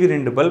 அப்போ மீதி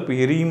 2 பல்ப்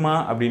எரியுமா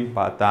அப்படின்னு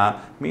பார்த்தா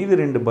மீதி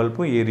 2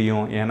 பல்பும்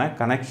எரியும். ஏன்னா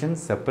கனெக்ஷன்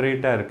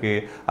செப்பரேட்டாக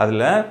இருக்குது.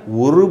 அதில்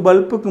ஒரு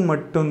பல்புக்கு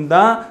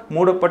மட்டும்தான்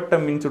மூடப்பட்ட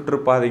மின்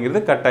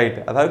சுற்றுப்பாதைங்கிறது கட்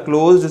ஆகிட்டு, அதாவது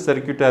க்ளோஸ்டு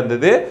சர்க்கியூட்டாக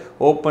இருந்தது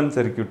ஓப்பன்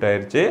சர்க்கியூட்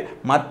ஆயிடுச்சு.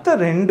 மற்ற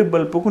 2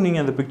 பல்புக்கும்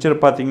நீங்கள் அந்த பிக்சரை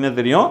பார்த்தீங்கன்னா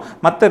தெரியும்,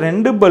 மற்ற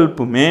 2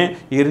 பல்புமே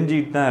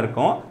எரிஞ்சிக்கிட்டு தான்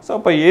இருக்கும். ஸோ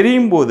அப்போ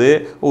எரியும் போது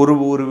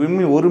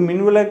ஒரு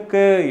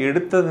மின்விளக்கு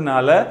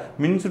எடுத்ததுனால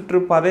மின்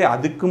சுற்றுப்பாதை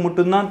அதுக்கு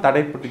மட்டும்தான்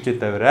தடைப்பட்டுச்சே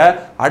தவிர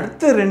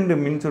அடுத்த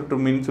 2 மின்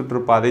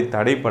சுற்றுப்பாதை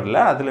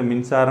தடைப்படல, அதில்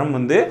மின்சாரம்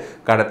வந்து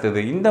கடத்துது.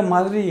 இந்த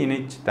மாதிரி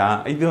இணைச்சிட்டான்.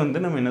 இது வந்து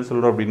நம்ம என்ன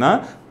சொல்கிறோம் அப்படின்னா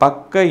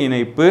பக்க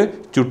இணைப்பு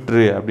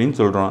சுற்று அப்படின்னு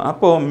சொல்கிறோம்.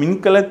 அப்போது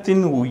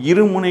மின்கலத்தின்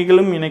இரு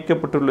முனைகளும்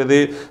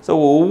இணைக்கப்பட்டுள்ளது. ஸோ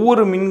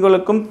ஒவ்வொரு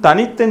மின்கலக்கும்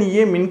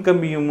தனித்தனியே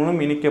மின்கம்பியின்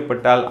மூலம்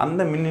இணைக்கப்பட்டால்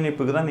அந்த மின்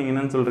இணைப்புக்கு தான் நீங்கள்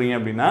என்னென்னு சொல்கிறீங்க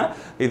அப்படின்னா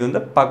இது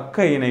வந்து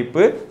பக்க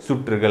இணைப்பு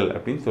சுற்றுகள்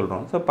அப்படின்னு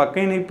சொல்கிறோம். ஸோ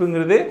பக்க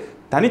இணைப்புங்கிறது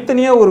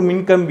தனித்தனியாக ஒரு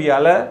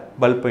மின்கம்பியால்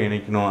பல்பை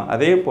இணைக்கணும்.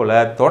 அதே போல்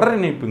தொடர்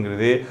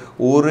இணைப்புங்கிறது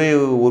ஒரு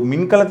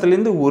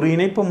மின்கலத்துலேருந்து ஒரு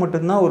இணைப்பை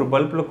மட்டும்தான் ஒரு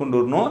பல்பில் கொண்டு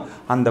வரணும்.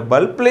 அந்த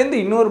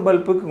பல்ப்லேருந்து இன்னொரு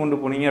பல்புக்கு கொண்டு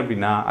போனீங்க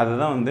அப்படின்னா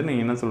அதுதான் வந்து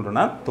நீங்கள் என்ன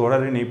சொல்கிறோன்னா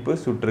தொடர் இணைப்பு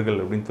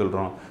சுற்றுகள் அப்படின்னு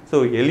சொல்கிறோம். ஸோ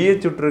எளிய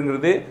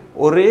சுற்றுங்கிறது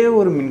ஒரே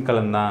ஒரு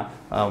மின்கலம் தான்.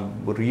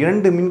 ஒரு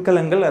 2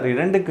 மின்கலங்கள் அது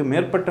 2க்கு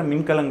மேற்பட்ட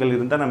மின்கலங்கள்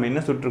இருந்தால் நம்ம என்ன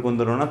சுற்றுக்கு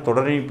வந்துடும்னா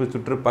தொடர் இணைப்பு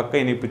சுற்று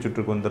பக்க இணைப்பு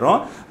சுற்றுக்கு வந்துடும்.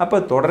 அப்போ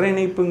தொடர்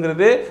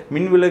இணைப்புங்கிறது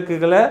மின்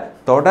விளக்குகளை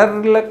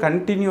தொடரில்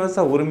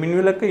கண்டினியூஸாக ஒரு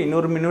மின்விளக்கு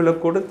இன்னொரு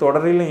மின்விளக்கோடு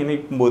தொடரில்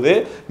இணைக்கும் போது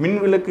மின்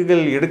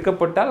விளக்குகள்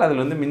எடுக்கப்பட்டால்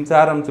அதில் வந்து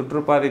மின்சாரம்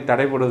சுற்றுப்பாதை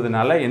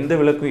தடைபடுவதனால எந்த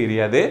விளக்கும்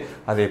எரியாது.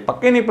 அதை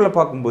பக்க இணைப்பில்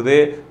பார்க்கும்போது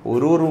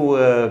ஒரு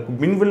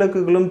மின்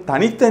விளக்குகளும்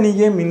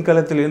தனித்தனியே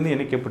மின்கலத்திலிருந்து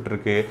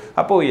இணைக்கப்பட்டிருக்கு.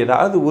 அப்போது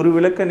ஏதாவது ஒரு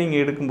விளக்கை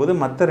நீங்கள் எடுக்கும்போது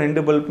மற்ற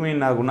 2 பல்புமே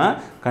என்ன ஆகுனா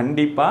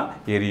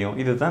கண்டிப்பாக எரியும்.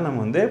 இதுதான் நம்ம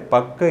வந்து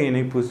பக்க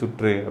இணைப்பு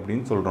சுற்று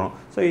அப்படின்னு சொல்கிறோம்.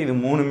 ஸோ இது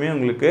 3மே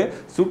உங்களுக்கு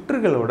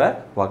சுற்றுகளோட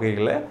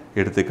வகைகளை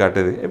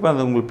எடுத்துக்காட்டுது. இப்போ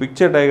அது உங்களுக்கு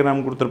பிக்சர்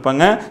டயக்ராம்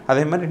கொடுத்துருப்பாங்க.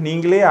 அதே மாதிரி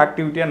நீங்களே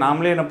ஆக்டிவிட்டியாக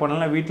நாமளே என்ன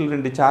பண்ணலாம், வீட்டில்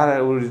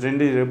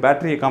 2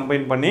 பேட்டரியை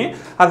கம்பைன் பண்ணி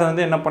அதை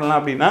வந்து என்ன பண்ணலாம்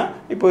அப்படின்னா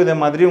இப்போ இதை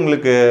மாதிரி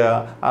உங்களுக்கு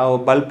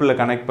பல்பில்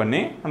கனெக்ட்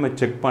பண்ணி நம்ம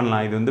செக்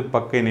பண்ணலாம். இது வந்து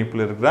பக்க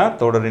இணைப்பில் இருக்கா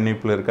தொடர்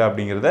இணைப்பில் இருக்கா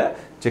அப்படிங்கிறத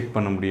செக்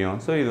பண்ண முடியும்.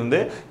 ஸோ இது வந்து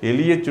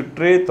எளிய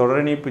சுற்று,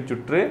 தொடர் இணைப்பு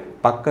சுற்று,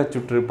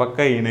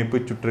 பக்க இணைப்பு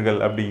சுற்றுகள்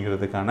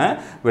அப்படிங்கிறதுக்கான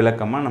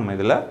விளக்கமாக நம்ம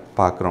இதில்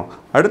பார்க்குறோம்.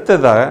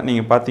 அடுத்ததாக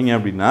நீங்கள் பார்த்தீங்க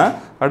அப்படின்னா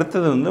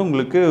அடுத்தது வந்து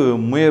உங்களுக்கு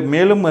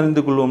மேலும்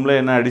அறிந்து கொள்வோம்ல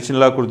என்ன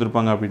அடிஷ்னலாக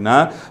கொடுத்துருப்பாங்க அப்படின்னா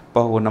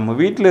இப்போ நம்ம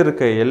வீட்டில்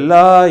இருக்க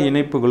எல்லா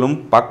இணைப்புகளும்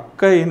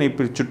பக்க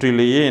இணைப்பு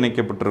சுற்றிலேயே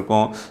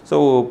இணைக்கப்பட்டிருக்கும். ஸோ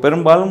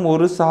பெரும்பாலும்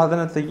ஒரு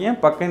சாதனத்தை ஏன்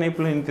பக்க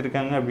இணைப்பில்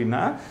இணைத்திருக்காங்க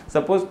அப்படின்னா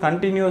சப்போஸ்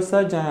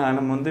கண்டினியூஸாக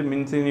நம்ம வந்து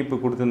மின் இணைப்பு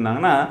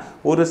கொடுத்துருந்தாங்கன்னா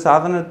ஒரு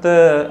சாதனத்தை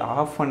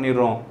ஆஃப்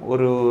பண்ணிடுறோம்,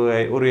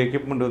 ஒரு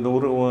எக்யூப்மெண்ட் வந்து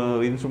ஒரு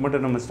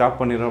இன்ஸ்ட்ருமெண்ட்டை நம்ம ஸ்டாப்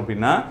பண்ணிடுறோம்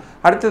அப்படின்னா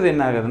அடுத்தது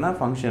என்ன ஆகுதுன்னா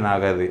ஃபங்க்ஷன்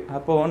ஆகாது.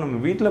 அப்போது நம்ம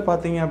வீட்டில்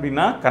பார்த்தீங்க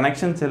அப்படின்னா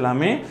கனெக்ஷன்ஸ்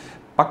எல்லாமே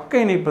பக்க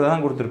இணைப்பு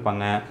தான்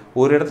கொடுத்துருப்பாங்க.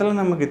 ஒரு இடத்துல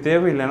நமக்கு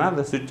தேவையில்லைன்னா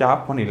அதை சுவிட்ச்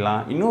ஆஃப்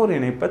பண்ணிடலாம், இன்னொரு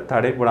இணைப்பை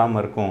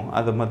தடைப்படாமல் இருக்கும்.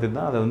 அதை மாதிரி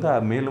தான் அதை வந்து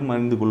மேலும்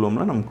அறிந்து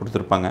கொள்வோம்னா நமக்கு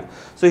கொடுத்துருப்பாங்க.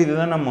 ஸோ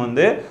இதுதான் நம்ம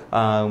வந்து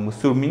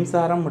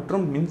மின்சாரம்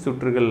மற்றும் மின்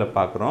சுற்றுகளில்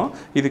பார்க்குறோம்.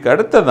 இதுக்கு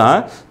அடுத்ததான்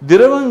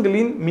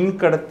திரவங்களின்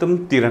மின்கடத்தும்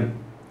திறன்.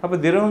 அப்போ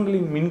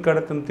திரவங்களின்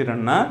மின்கடத்தும்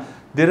திறன்னா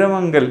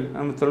திரவங்கள்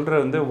நம்ம சொல்கிற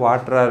வந்து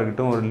வாட்டராக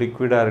இருக்கட்டும், ஒரு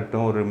லிக்விடாக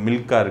இருக்கட்டும், ஒரு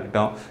மில்காக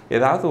இருக்கட்டும்,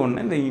 ஏதாவது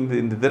ஒன்று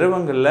இந்த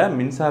திரவங்களில்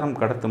மின்சாரம்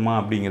கடத்துமா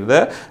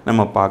அப்படிங்கிறத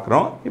நம்ம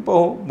பார்க்குறோம்.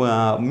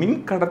 இப்போது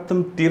மின்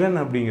கடத்தும் திறன்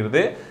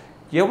அப்படிங்கிறது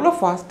எவ்வளோ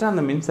ஃபாஸ்ட்டாக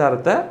அந்த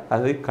மின்சாரத்தை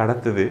அது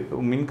கடத்துது.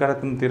 மின்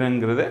கடத்தும்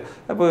திறன்கிறது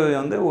அப்போ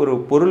வந்து ஒரு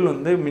பொருள்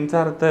வந்து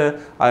மின்சாரத்தை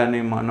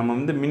நம்ம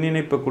வந்து மின்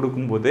இணைப்பை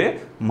கொடுக்கும்போது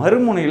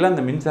மறுமுனையில்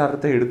அந்த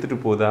மின்சாரத்தை எடுத்துகிட்டு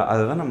போதா,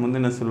 அதை தான் நம்ம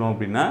வந்து என்ன சொல்லுவோம்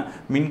அப்படின்னா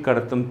மின்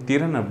கடத்தும்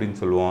திறன் அப்படின்னு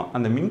சொல்லுவோம்.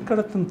 அந்த மின்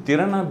கடத்தும்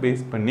திறனை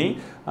பேஸ் பண்ணி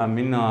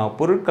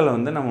பொருட்களை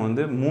வந்து நம்ம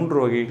வந்து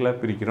 3 வகைகளாக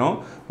பிரிக்கிறோம்.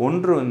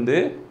 ஒன்று வந்து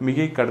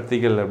மிகை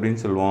கடத்திகள்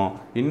அப்படின்னு சொல்லுவோம்,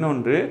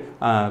 இன்னொன்று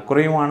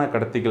குறைவான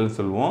கடத்திகள்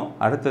சொல்லுவோம்,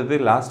 அடுத்தது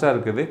லாஸ்ட்டாக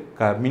இருக்குது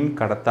மின்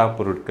கடத்தா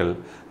பொருட்கள்.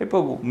 இப்போ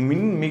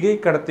மிகை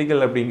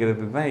கடத்திகள்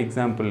அப்படிங்கிறதுக்கு தான்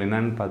எக்ஸாம்பிள்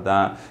என்னன்னு பார்த்தா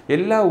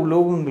எல்லா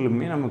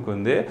உலோகங்களுமே நமக்கு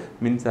வந்து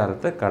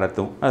மின்சாரத்தை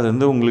கடத்தும். அது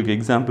வந்து உங்களுக்கு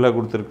எக்ஸாம்பிளாக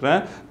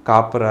கொடுத்துருக்குறேன்.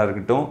 காப்பராக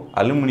இருக்கட்டும்,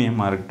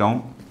 அலுமினியமாக இருக்கட்டும்,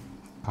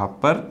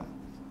 காப்பர்,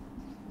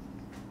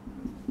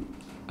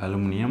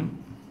 அலுமினியம்,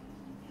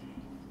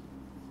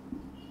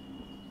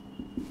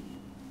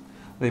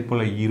 அதே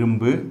போல்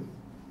இரும்பு,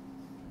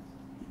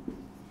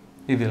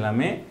 இது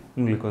எல்லாமே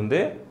உங்களுக்கு வந்து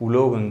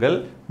உலோகங்கள்.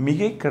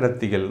 மிகை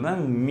கடத்திகள்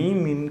தான்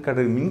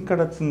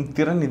மின்கடத்தும்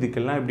திறன்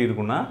இதுக்கெல்லாம் எப்படி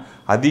இருக்குன்னா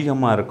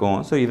அதிகமாக இருக்கும்.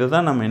 ஸோ இதை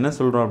தான் நம்ம என்ன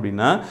சொல்கிறோம்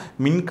அப்படின்னா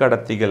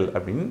மின்கடத்திகள்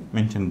அப்படின்னு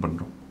மென்ஷன்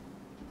பண்ணுறோம்.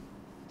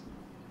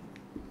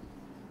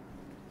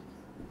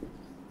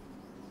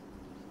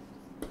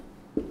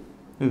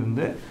 இது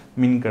வந்து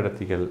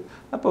மின்கடத்திகள்.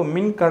 அப்போ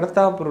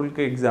மின்கடத்தா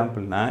பொருளுக்கு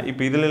எக்ஸாம்பிள்னா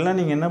இப்போ இதிலெல்லாம்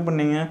நீங்கள் என்ன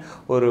பண்ணீங்க,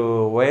 ஒரு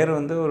ஒயர்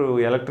வந்து ஒரு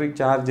எலக்ட்ரிக்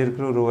சார்ஜ்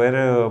இருக்கிற ஒரு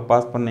ஒயரை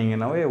பாஸ்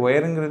பண்ணிங்கன்னாவே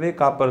ஒயருங்கிறதே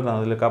காப்பர் தான்,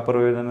 அதில் காப்பர்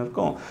ஒயர் தானே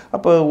இருக்கும்.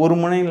 அப்போ ஒரு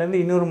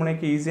முனையிலேருந்து இன்னொரு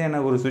முனைக்கு ஈஸியாக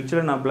நான் ஒரு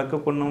சுவிட்சில் நான்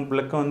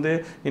ப்ளக்கை வந்து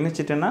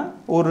இணைச்சிட்டேன்னா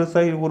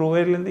ஒரு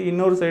ஒயர்லேருந்து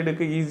இன்னொரு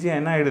சைடுக்கு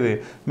ஈஸியாக என்ன ஆகிடுது,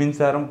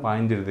 மின்சாரம்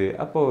பாய்ஞ்சிடுது.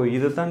 அப்போது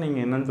இதை தான்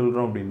நீங்கள் என்னன்னு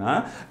சொல்கிறோம் அப்படின்னா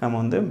நம்ம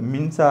வந்து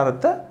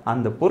மின்சாரத்தை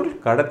அந்த பொருள்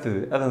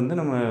கடத்துது, அதை வந்து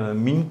நம்ம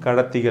மின்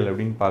கடத்திகள்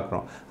அப்படின்னு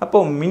பார்க்குறோம்.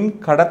 அப்போது மின்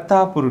கடத்தா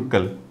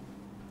பொருட்கள்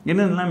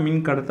என்னென்னா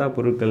மின் கடத்தா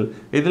பொருட்கள்,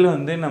 இதில்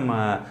வந்து நம்ம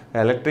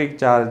எலக்ட்ரிக்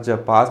சார்ஜை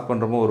பாஸ்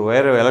பண்ணுறோமோ, ஒரு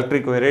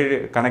எலக்ட்ரிக் ஒயரை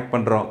கனெக்ட்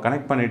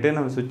பண்ணிவிட்டு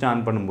நம்ம சுவிட்ச்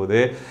ஆன் பண்ணும்போது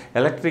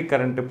எலக்ட்ரிக்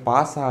கரண்ட்டு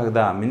பாஸ்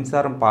ஆகுதா,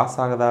 மின்சாரம் பாஸ்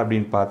ஆகுதா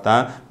அப்படின்னு பார்த்தா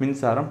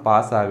மின்சாரம்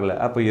பாஸ் ஆகலை.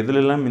 அப்போ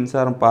எதுலெல்லாம்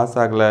மின்சாரம் பாஸ்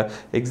ஆகலை,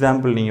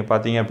 எக்ஸாம்பிள் நீங்கள்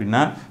பார்த்தீங்க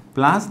அப்படின்னா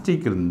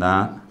பிளாஸ்டிக்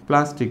இருந்தால்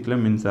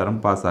பிளாஸ்டிக்கில்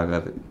மின்சாரம் பாஸ்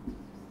ஆகாது,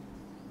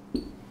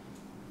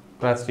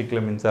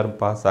 பிளாஸ்டிக்கில் மின்சாரம்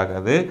பாஸ்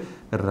ஆகாது.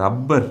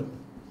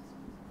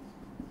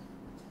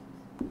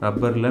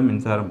 ரப்பரில்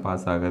மின்சாரம்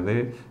பாஸ் ஆகாது.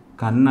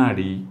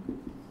 கண்ணாடி,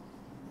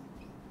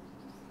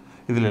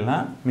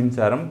 இதிலெல்லாம்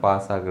மின்சாரம்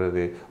பாஸ்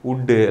ஆகிறது.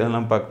 உட்டு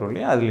அதெல்லாம் பார்க்குறோம்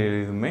இல்லையா, அதில்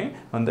எதுவுமே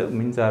வந்து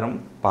மின்சாரம்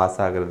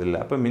பாஸ் ஆகிறது இல்லை.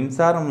 அப்போ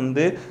மின்சாரம்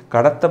வந்து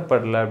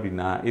கடத்தப்படலை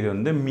அப்படின்னா இது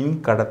வந்து மின்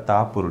கடத்தா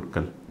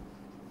பொருட்கள்.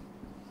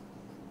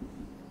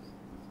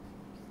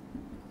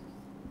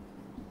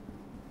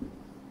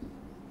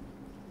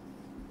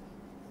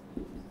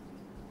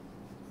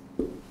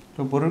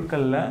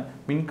 பொருட்களில்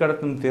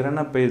மின்கடத்தும்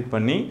திறனை பேஸ்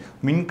பண்ணி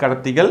மின்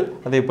கடத்திகள்,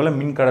 அதே போல்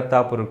மின் கடத்தா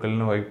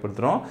பொருட்கள்னு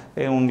வகைப்படுத்துகிறோம்.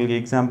 உங்களுக்கு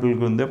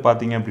எக்ஸாம்பிளுக்கு வந்து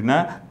பார்த்தீங்க அப்படின்னா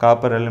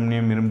காப்பர்,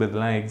 அலுமினியம், இரும்பு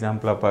இதெல்லாம்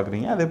எக்ஸாம்பிளாக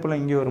பார்க்குறீங்க. அதே போல்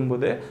இங்கே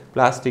வரும்போது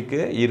பிளாஸ்டிக்கு,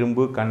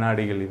 இரும்பு,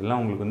 கண்ணாடிகள் இதெல்லாம்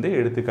உங்களுக்கு வந்து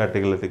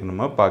எடுத்துக்காட்டுகளுக்கு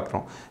நம்ம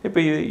பார்க்குறோம்.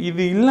 இப்போ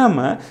இது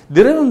இல்லாமல்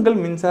திரவங்கள்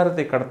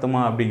மின்சாரத்தை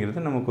கடத்துமா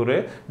அப்படிங்கிறது நமக்கு ஒரு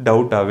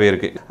டவுட்டாகவே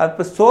இருக்குது. அது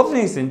இப்போ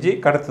சோதனை செஞ்சு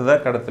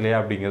கடத்தலையா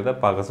அப்படிங்கிறத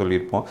பார்க்க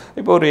சொல்லியிருப்போம்.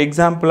 இப்போ ஒரு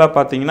எக்ஸாம்பிளாக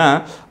பார்த்தீங்கன்னா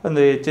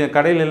அந்த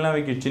கடையிலெல்லாம்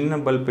வைக்கும்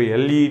சின்ன பல்பு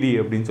LED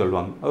அப்படின்னு சொல்லுவாங்க.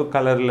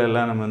 கலரில்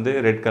எல்லாம் நம்ம வந்து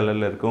ரெட்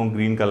கலரில் இருக்கும்,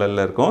 க்ரீன்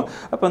கலரில் இருக்கும்.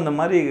 அப்போ அந்த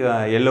மாதிரி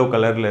எல்லோ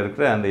கலரில்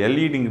இருக்கிற அந்த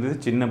LEDங்கிறது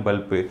சின்ன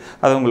பல்பு.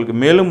 அதை உங்களுக்கு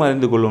மேலும்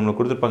அறிந்து கொள்ளும்னு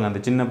கொடுத்துருப்பாங்க.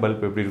 அந்த சின்ன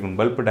பல்பு எப்படி இருக்கும்,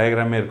 பல்பு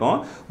டயக்ராமே இருக்கும்.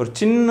 ஒரு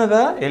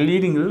சின்னதாக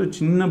LEDங்கிறது ஒரு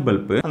சின்ன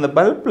பல்பு. அந்த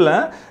பல்பில்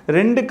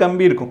 2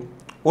 கம்பி இருக்கும்.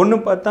 ஒன்று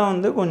பார்த்தா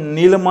வந்து கொஞ்சம்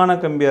நீளமான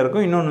கம்பியாக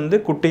இருக்கும், இன்னொன்று வந்து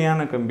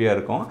குட்டையான கம்பியாக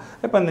இருக்கும்.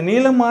 இப்போ அந்த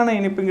நீளமான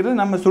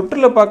இணைப்புங்கிறது நம்ம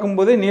சுற்றில்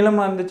பார்க்கும்போதே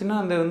நீளமாக இருந்துச்சுன்னா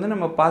அது வந்து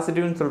நம்ம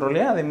பாசிட்டிவ்னு சொல்கிறோம்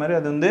இல்லையா, அதே மாதிரி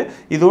அது வந்து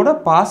இதோட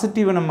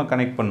பாசிட்டிவை நம்ம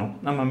கனெக்ட் பண்ணும்,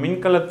 நம்ம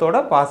மின்கலத்தோட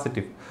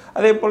பாசிட்டிவ்.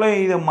 அதே போல்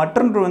இதை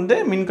மற்றொன்று வந்து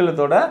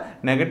மின்கலத்தோட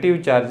நெகட்டிவ்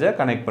சார்ஜை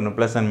கனெக்ட் பண்ணும்,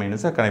 ப்ளஸ் அண்ட்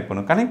மைனஸை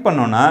கனெக்ட்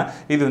பண்ணோன்னா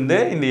இது வந்து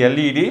இந்த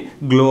LED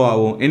க்ளோ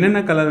ஆகும்.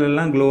 என்னென்ன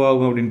கலர்லாம் க்ளோ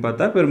ஆகும் அப்படின்னு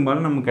பார்த்தா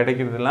பெரும்பாலும் நமக்கு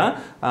கிடைக்கிறதுலாம்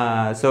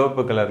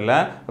சிவப்பு கலரில்,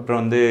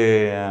 அப்புறம் வந்து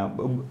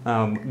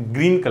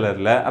க்ரீன்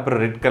கலரில், அப்புறம்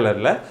ரெட்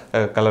கலரில்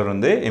கலர்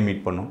வந்து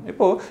எமிட் பண்ணும்.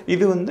 இப்போது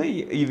இது வந்து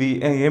இது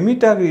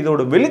எமிட் ஆக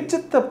இதோட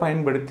வெளிச்சத்தை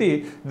பயன்படுத்தி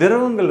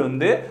திரவங்கள்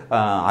வந்து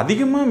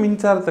அதிகமாக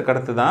மின்சாரத்தை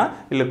கடத்துதான்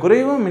இல்லை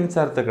குறைவாக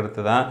மின்சாரத்தை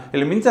கடத்துதான்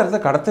இல்லை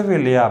மின்சாரத்தை கடத்தவே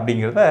இல்லையா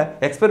அப்படிங்கிறத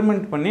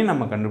எக்ஸ்பெரிமெண்ட் பண்ணி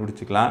நம்ம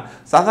கண்டுபிடிச்சிக்கலாம்.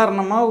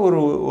 சாதாரணமாக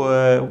ஒரு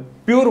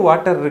பியூர்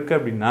வாட்டர் இருக்குது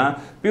அப்படின்னா,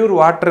 பியூர்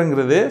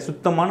வாட்டருங்கிறது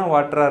சுத்தமான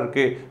வாட்டராக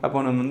இருக்குது. அப்போ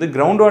நம்ம வந்து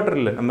கிரவுண்ட் வாட்டர்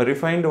இல்லை, நம்ம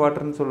ரிஃபைன்டு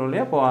வாட்டர்னு சொல்லுவோம்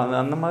இல்லையா, அப்போ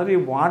அந்த மாதிரி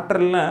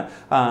வாட்டரில்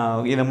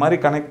இதை மாதிரி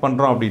கனெக்ட்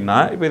பண்ணுறோம் அப்படின்னா,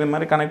 இப்போ இதை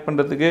மாதிரி கனெக்ட்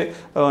பண்ணுறதுக்கு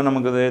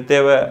நமக்கு இது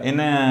தேவை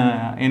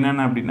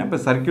என்னென்ன அப்படின்னா,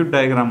 இப்போ சர்க்கியூட்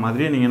டயக்ராம்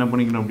மாதிரி நீங்கள் என்ன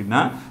பண்ணிக்கணும்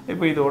அப்படின்னா,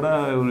 இப்போ இதோட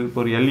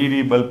இப்போ ஒரு LED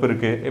பல்ப்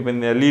இருக்குது. இப்போ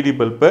இந்த LED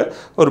பல்ப்பை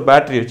ஒரு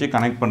பேட்டரி வச்சு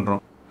கனெக்ட்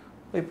பண்ணுறோம்.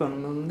 இப்போ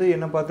நம்ம வந்து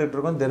என்ன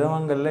பார்த்துட்ருக்கோம்,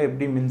 திரவங்களில்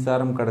எப்படி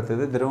மின்சாரம்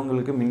கடத்துது,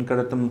 திரவங்களுக்கு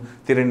மின்கடத்தும்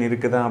திறன்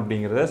இருக்குதா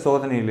அப்படிங்கிறத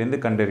சோதனையிலேருந்து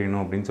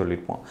கண்டறியணும் அப்படின்னு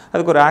சொல்லியிருப்போம்.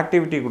 அதுக்கு ஒரு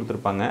ஆக்டிவிட்டி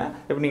கொடுத்துருப்பாங்க.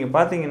 இப்போ நீங்கள்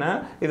பார்த்தீங்கன்னா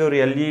இது ஒரு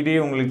LED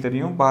உங்களுக்கு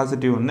தெரியும்,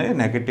 பாசிட்டிவ் வந்து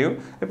நெகட்டிவ்.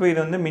 இப்போ இது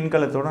வந்து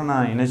மின்கலத்தோடு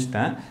நான்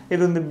இணைச்சிட்டேன்.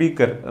 இது வந்து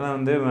பீக்கர், அதான்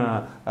வந்து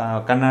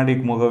கண்ணாடி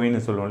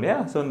முகவின்னு சொல்லுவோம் இல்லையா.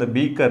 ஸோ இந்த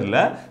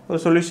பீக்கரில்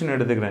ஒரு சொல்யூஷன்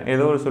எடுத்துக்கிறேன்,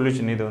 ஏதோ ஒரு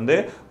சொல்யூஷன். இது வந்து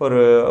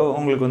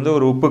உங்களுக்கு வந்து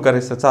ஒரு உப்பு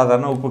கரைசல்,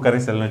 சாதாரண உப்பு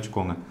கரைசல்னு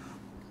வச்சுக்கோங்க,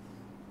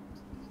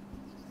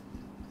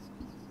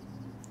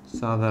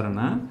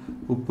 சாதாரண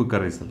உப்பு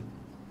கரைசல்.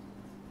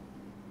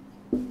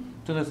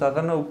 இந்த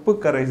சாதாரண உப்பு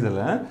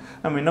கரைசலை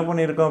நம்ம என்ன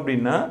பண்ணியிருக்கோம்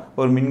அப்படின்னா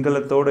ஒரு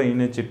மின்கலத்தோடு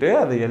இணைச்சிட்டு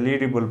அதை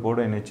LED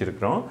பல்போடு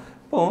இணைச்சிருக்கிறோம்.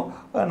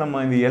 இப்போது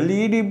நம்ம இந்த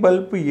எல்இடி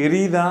பல்பு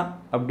எரியுதா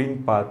அப்படின்னு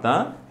பார்த்தா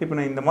இப்போ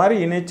நான் இந்த மாதிரி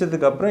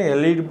இணைச்சதுக்கப்புறம்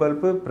எல்இடி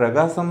பல்பு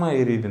பிரகாசமாக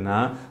எரியுதுன்னா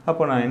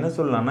அப்போ நான் என்ன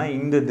சொல்லலாம்னா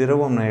இந்த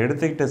திரவம் நான்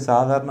எடுத்துக்கிட்ட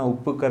சாதாரண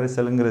உப்பு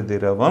கரைசலுங்கிற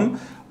திரவம்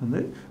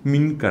வந்து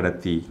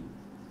மின்கடத்தி.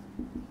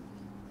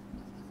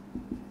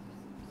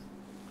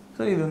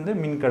 ஸோ இது வந்து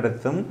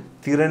மின்கடத்தும்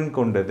திறன்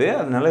கொண்டது.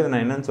 அதனால் இதை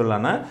நான் என்னென்னு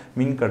சொல்லலாம்னா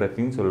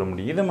மின்கடத்தின்னு சொல்ல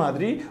முடியும். இதை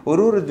மாதிரி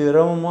ஒரு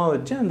திரவமாக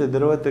வச்சு அந்த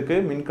திரவத்துக்கு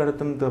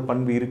மின்கடத்தும்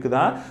பண்பு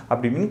இருக்குதா,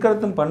 அப்படி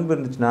மின்கடத்தும் பண்பு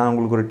இருந்துச்சுன்னா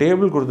உங்களுக்கு ஒரு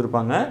டேபிள்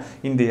கொடுத்துருப்பாங்க.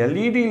 இந்த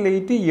எல்இடி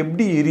லைட்டு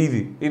எப்படி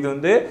எரியுது, இது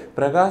வந்து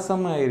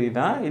பிரகாசமாக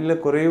எரியுதா இல்லை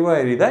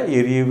குறைவாக எரியுதா,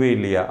 எரியவே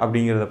இல்லையா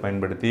அப்படிங்கிறத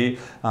பயன்படுத்தி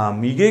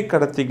மிகை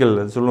கடத்திகள்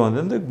சொல்லுவோம்.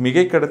 அது வந்து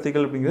மிகை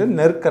கடத்திகள் அப்படிங்கிறது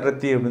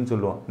நெற்கடத்தி அப்படின்னு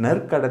சொல்லுவோம்.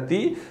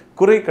 நெற்கடத்தி,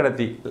 குறை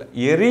கடத்தி.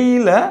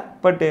 எரியல,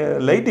 பட்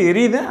லைட்டு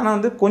எரியுது ஆனால்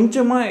வந்து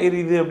கொஞ்சமாக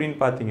எரியுது அப்படின்னு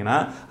பார்த்தீங்கன்னா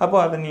அப்போ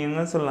அதை நீ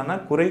என்ன சொல்லலாம்னா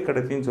குறை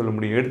கடத்தின்னு சொல்ல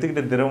முடியும்.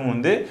 எடுத்துக்கிட்ட திரவம்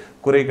வந்து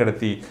குறை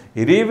கடத்தி.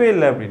 எரியவே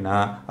இல்லை அப்படின்னா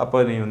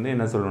அப்போ நீ வந்து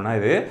என்ன சொல்லணும்னா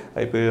இது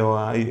இப்போ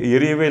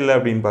எரியவே இல்லை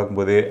அப்படின்னு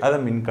பார்க்கும்போது அதை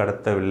மின்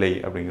கடத்தவில்லை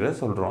அப்படிங்கிறத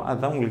சொல்கிறோம்.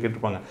 அதுதான் உங்களுக்கு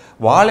கேட்டிருப்பாங்க.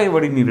 வாழை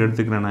வடிநீர்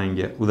எடுத்துக்கிறேன் நான்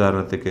இங்கே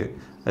உதாரணத்துக்கு.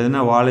 அதுனா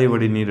வாழை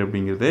வடிநீர்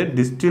அப்படிங்கிறது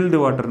டிஸ்டில்டு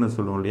வாட்டர்னு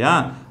சொல்லுவோம் இல்லையா,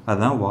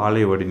 அதுதான்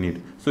வாழை வடிநீர்.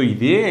 ஸோ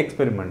இதே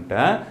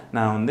எக்ஸ்பெரிமெண்ட்டை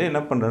நான் வந்து என்ன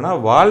பண்ணுறேன்னா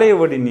வாழை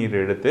வடிநீர்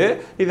எடுத்து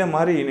இதை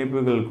மாதிரி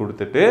இணைப்புகள்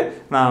கொடுத்துட்டு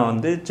நான்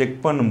வந்து செக்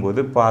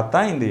பண்ணும்போது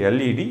பார்த்தா இந்த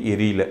எல்இடி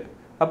எரியல.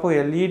 அப்போது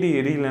எல்இடி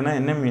எரியலைன்னா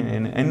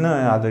என்ன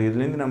அது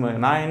இதுலேருந்து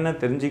நான் என்ன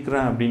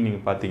தெரிஞ்சுக்கிறேன் அப்படின்னு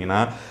நீங்கள்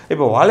பார்த்தீங்கன்னா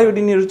இப்போ வாழை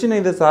வடிநீர் வச்சு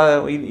நான்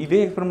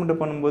இதே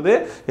எக்ஸ்பெரிமெண்ட் பண்ணும்போது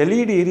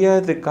எல்இடி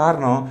எரியாததுக்கு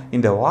காரணம்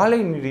இந்த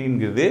வாழை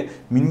நீருங்கிறது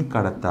மின்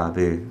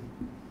கடத்தாது,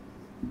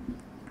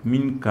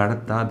 மின்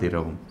கடத்தா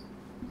திரவம்.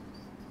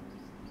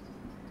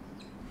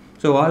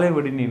 ஸோ வாழை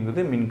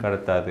வடிநீர்ங்கிறது மின்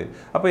கடத்தாது.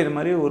 அப்போ இது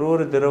மாதிரி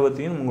ஒரு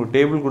திரவத்தையும் உங்களுக்கு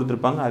டேபிள்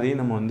கொடுத்துருப்பாங்க,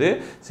 அதையும் நம்ம வந்து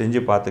செஞ்சு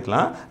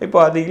பார்த்துக்கலாம். இப்போ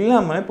அது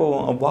இல்லாமல்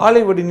இப்போது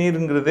வாழை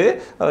வடிநீருங்கிறது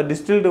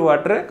டிஸ்டில்டு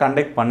வாட்டரை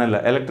கண்டக்ட்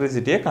பண்ணலை,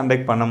 எலக்ட்ரிசிட்டியை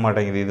கண்டக்ட் பண்ண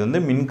மாட்டேங்குது. இது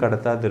வந்து மின்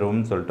கடத்தா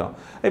திரவம்னு சொல்லிட்டோம்.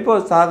 இப்போ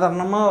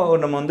சாதாரணமாக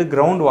நம்ம வந்து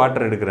கிரவுண்ட்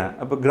வாட்டர் எடுக்கிறேன்.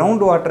 அப்போ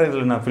கிரவுண்ட் வாட்டரை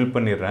இதில் நான் ஃபில்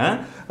பண்ணிடுறேன்.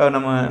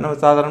 நம்ம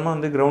சாதாரணமாக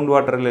வந்து கிரவுண்ட்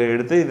வாட்டரில்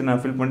எடுத்து இது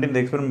நான் ஃபில் பண்ணிட்டு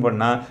இந்த எக்ஸ்பெரிமெண்ட்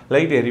பண்ணால்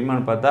லைட்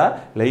எரியுமான்னு பார்த்தா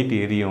லைட்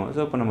எரியும்.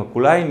 ஸோ இப்போ நம்ம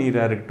குழாய்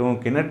நீராக இருக்கட்டும்,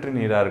 கிணற்று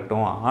நீராக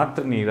இருக்கட்டும்,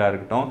 ஆற்று நீராக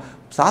இருக்கட்டும்,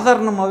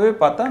 சாதாரணமாகவே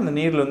பார்த்தா அந்த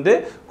நீரில் வந்து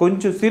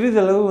கொஞ்சம்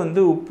சிறிதளவு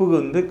வந்து உப்பு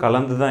வந்து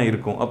கலந்து தான்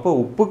இருக்கும். அப்போ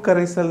உப்பு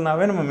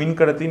கரைசல்னாவே நம்ம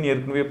மின்கடத்தின்னு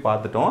ஏற்கனவே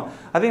பார்த்துட்டோம்.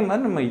 அதே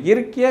மாதிரி நம்ம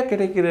இயற்கையாக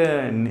கிடைக்கிற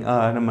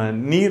நம்ம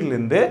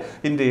நீர்லேருந்து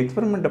இந்த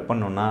எக்ஸ்பெரிமெண்ட்டை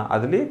பண்ணோம்னா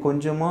அதுலேயே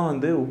கொஞ்சமாக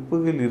வந்து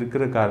உப்புகள்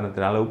இருக்கிற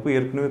காரணத்தினால, உப்பு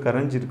ஏற்கனவே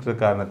கரைஞ்சி இருக்கிற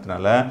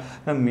காரணத்தினால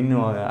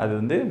அது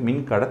வந்து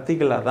மின்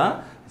கடத்திகளாக தான்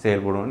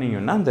செயல்படும். நீங்கள்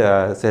வேணால் அந்த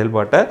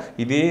செயல்பாட்டை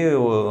இதே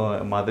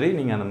மாதிரி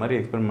நீங்கள் அந்த மாதிரி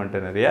எக்ஸ்பெரிமெண்ட்டை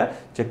நிறையா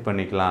செக்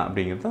பண்ணிக்கலாம்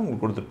அப்படிங்கிறத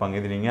உங்களுக்கு கொடுத்துருப்பாங்க.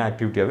 இது நீங்கள்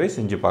ஆக்டிவிட்டியாகவே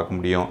செஞ்சு பார்க்க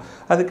முடியும்.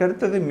 அதுக்கு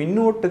அடுத்தது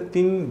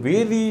மின்னோட்டத்தின்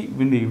வேதி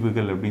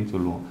விளைவுகள் அப்படின்னு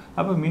சொல்லுவோம்.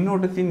 அப்போ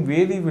மின்னோட்டத்தின்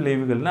வேதி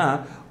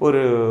விளைவுகள்னால்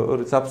ஒரு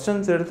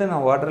சப்ஸ்டன்ஸ் எடுத்து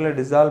நான் வாட்டரில்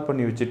டிசால்வ்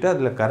பண்ணி வச்சுட்டு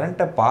அதில்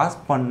கரண்ட்டை பாஸ்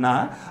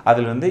பண்ணால்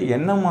அதில் வந்து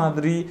என்ன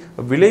மாதிரி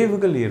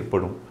விளைவுகள்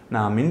ஏற்படும்.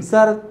 நான்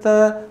மின்சாரத்தை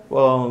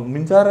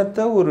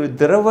ஒரு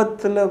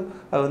திரவத்தில்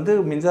வந்து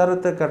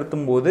மின்சாரத்தை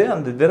கடத்தும் போது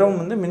அந்த திரவம்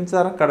வந்து மின்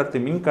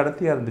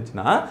கடத்தியாக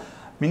இருந்துச்சுன்னா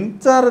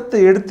மின்சாரத்தை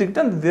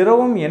எடுத்துக்கிட்டு அந்த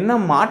திரவம் என்ன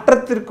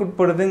மாற்றத்திற்கு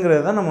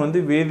உட்படுதுங்கிறத தான் நம்ம வந்து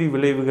வேதி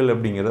விளைவுகள்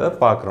அப்படிங்கிறத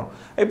பார்க்குறோம்.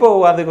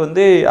 இப்போது அதுக்கு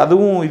வந்து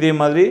அதுவும் இதே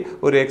மாதிரி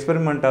ஒரு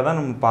எக்ஸ்பெரிமெண்ட்டாக தான்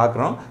நம்ம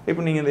பார்க்குறோம்.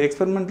 இப்போ நீங்கள் இந்த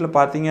எக்ஸ்பெரிமெண்ட்டில்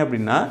பார்த்தீங்க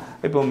அப்படின்னா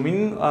இப்போ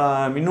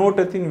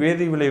மின்னோட்டத்தின்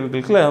வேதி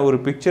விளைவுகளுக்கு ஒரு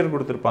பிக்சர்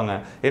கொடுத்துருப்பாங்க.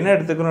 என்ன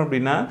எடுத்துக்கணும்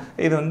அப்படின்னா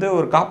இது வந்து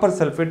ஒரு காப்பர்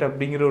சல்ஃபேட்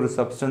அப்படிங்கிற ஒரு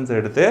சப்ஸ்டன்ஸை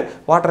எடுத்து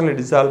வாட்டரில்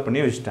டிசால்வ்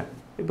பண்ணி வச்சுட்டேன்.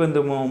 இப்போ இந்த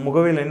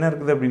முகவையில் என்ன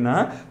இருக்குது அப்படின்னா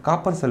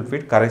காப்பர்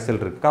சல்ஃபேட் கரைசல்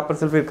இருக்குது. காப்பர்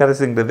சல்ஃபேட்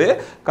கரைசல்ங்கிறது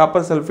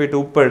காப்பர் சல்ஃபேட்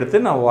உப்பை எடுத்து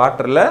நான்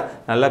வாட்டரில்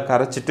நல்லா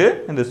கரைச்சிட்டு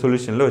இந்த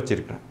சொல்யூஷனில்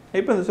வச்சுருக்கிறேன்.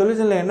 இப்போ இந்த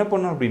சொல்யூஷனில் என்ன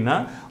பண்ணோம் அப்படின்னா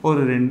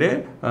ஒரு 2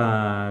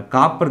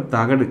 காப்பர்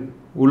தகடு,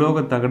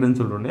 உலோக தகடுன்னு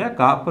சொல்கிறோம் இல்லையா,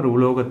 காப்பர்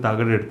உலோக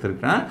தகடு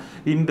எடுத்துருக்கிறேன்.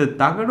 இந்த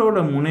தகடோட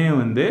முனையை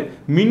வந்து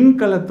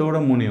மின்கலத்தோட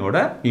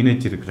முனையோட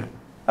இணைச்சிருக்கிறேன்.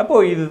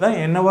 அப்போது இதுதான்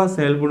என்னவா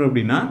செயல்படும்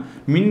அப்படின்னா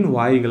மின்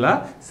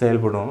வாய்களாக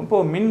செயல்படும்.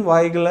 இப்போது மின்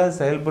வாய்களாக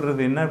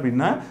செயல்படுறது என்ன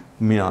அப்படின்னா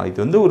இது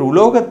வந்து ஒரு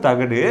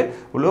உலோகத்தகடு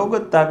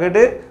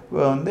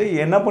வந்து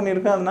என்ன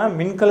பண்ணியிருக்கேன்னா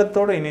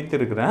மின்கலத்தோடு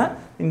இணைத்திருக்கிறேன்.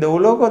 இந்த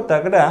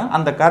உலோகத்தகடை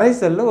அந்த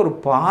கரைசலில் ஒரு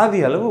பாதி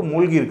அளவு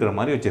மூழ்கி இருக்கிற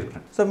மாதிரி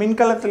வச்சுருக்கிறேன். ஸோ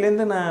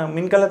மின்கலத்துலேருந்து நான்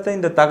மின்கலத்தை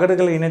இந்த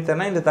தகடுகளை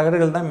இணைத்தேன்னா இந்த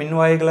தகடுகள் தான்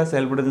மின்வாய்களாக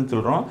செயல்படுதுன்னு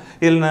சொல்கிறோம்.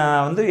 இதில்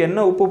நான் வந்து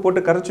என்ன உப்பு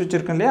போட்டு கரைச்சி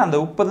வச்சுருக்கேன் இல்லையா, அந்த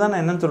உப்பு தான்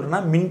நான் என்னென்னு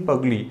சொல்கிறேன்னா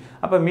மின்பகுளி.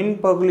 அப்போ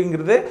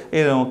மின்பகுளிங்கிறது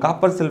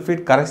காப்பர்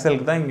சல்ஃபேட்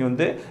கரைசலுக்கு தான் இங்கே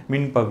வந்து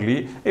மின்பகுளி.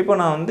 இப்போ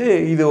நான் வந்து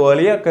இது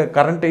வழியாக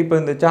கரண்ட்டை இப்போ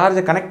இந்த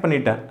சார்ஜை கனெக்ட்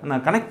பண்ணிட்டேன்.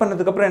 நான் கனெக்ட்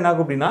பண்ணதுக்கப்புறம் என்ன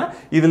ஆகும் அப்படின்னா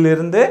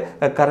இதிலிருந்து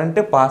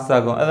கரண்ட்டு பாஸ்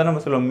ஆகும். அதை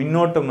நம்ம சொல்லுவோம்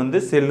மின்னோட்டம் வந்து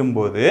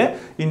செல்லும்போது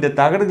இந்த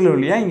தகடுகள்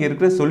வழியாக இங்கே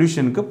இருக்கிற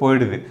சொல்யூஷனுக்கு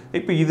போயிடுது.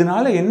 இப்போ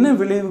இதனால என்ன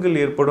விளைவுகள்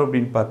ஏற்படும்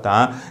அப்படின்னு பார்த்தா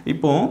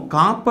இப்போ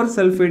காப்பர்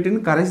சல்ஃபேட்டின்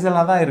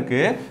கரைசலாக தான்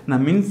இருக்குது.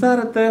 நான்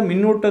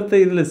மின்னோட்டத்தை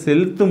இதில்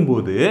செலுத்தும்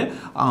போது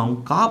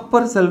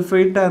காப்பர்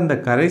சல்ஃபேட்டாக இருந்த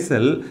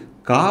கரைசல்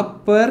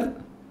காப்பர்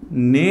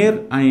நேர்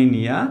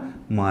அயனியாக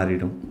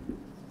மாறிடும்.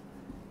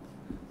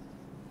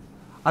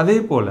 அதே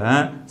போல்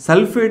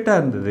சல்ஃபேட்டாக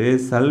இருந்தது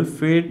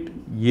சல்ஃபேட்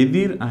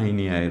எதிர்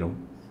அயனி ஆயிரும்.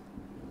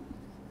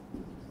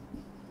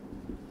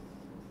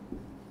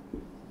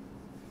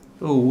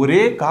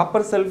 ஒரே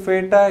காப்பர்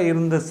சல்ஃபேட்டாக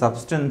இருந்த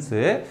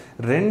சப்ஸ்டன்ஸு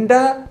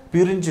ரெண்டாக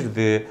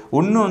பிரிஞ்சிடுது.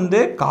 ஒன்று வந்து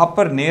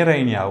காப்பர் நேர்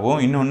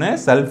அயனியாகவும் இன்னொன்று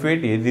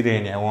சல்ஃபேட் எதிர்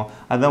அயனியாகவும்.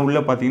 அதான்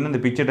உள்ளே பார்த்தீங்கன்னா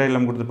இந்த பிக்சர்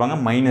டயக்ராம் கொடுத்துருப்பாங்க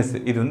மைனஸ்.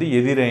 இது வந்து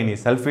எதிர் அயனி,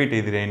 சல்ஃபேட்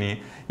எதிர் அயனி.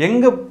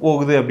 எங்கே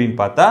போகுது அப்படின்னு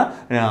பார்த்தா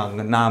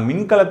நான்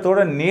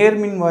மின்கலத்தோட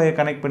நேர்மின் வாயை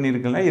கனெக்ட்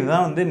பண்ணியிருக்கேன்.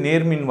 இதுதான் வந்து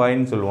நேர்மின்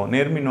வாயின்னு சொல்லுவோம்.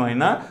 நேர்மின்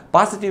வாயினா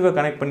பாசிட்டிவாக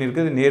கனெக்ட்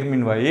பண்ணியிருக்குது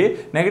நேர்மின் வாய்,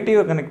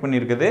 நெகட்டிவாக கனெக்ட்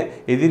பண்ணியிருக்குது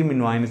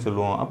எதிர்மின் வாயின்னு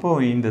சொல்லுவோம்.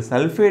 அப்போது இந்த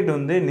சல்ஃபேட்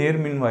வந்து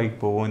நேர்மின் வாய்க்கு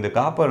போகும், இந்த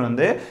காப்பர்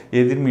வந்து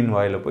எதிர்மின்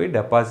வாயில் போய்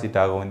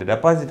டெபாசிட் ஆகும். இந்த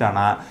டெபாசிட்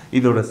ஆனால்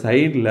இதோட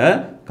சைடில்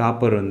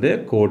காப்பர் வந்து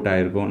கோட்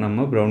ஆகிருக்கும்,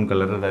 நம்ம ப்ரௌன்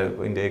கலரில்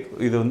இருக்கும். இந்த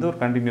இது வந்து ஒரு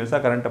கண்டினியூஸாக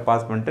கரண்ட்டை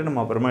பாஸ் பண்ணிட்டு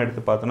நம்ம அப்புறமா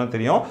எடுத்து பார்த்தோன்னா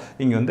தெரியும்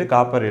இங்கே வந்து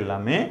காப்பர்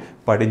எல்லாமே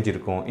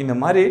படிஞ்சிருக்கும். இந்த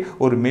மாதிரி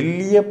ஒரு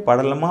மெல்லிய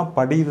படலமாக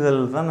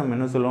படிதல் தான் நம்ம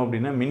என்ன சொல்லுவோம்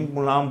அப்படின்னா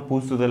மின்முலாம்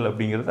பூசுதல்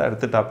அப்படிங்கிறத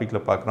அடுத்த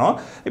டாப்பிக்கில் பார்க்குறோம்.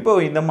 இப்போ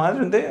இந்த மாதிரி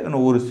வந்து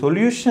ஒரு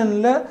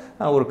சொல்யூஷனில்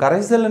ஒரு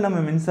கரைசலில்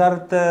நம்ம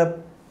மின்சாரத்தை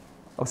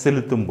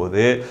செலுத்தும்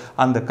போது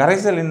அந்த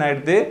கரைசல் என்ன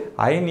ஆயிடுது,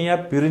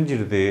 அயனியாக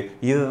பிரிஞ்சிடுது.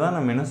 இதை தான்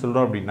நம்ம என்ன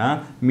சொல்கிறோம் அப்படின்னா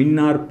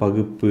மின்னார்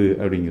பகுப்பு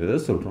அப்படிங்கிறத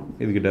சொல்கிறோம்.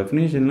 இதுக்கு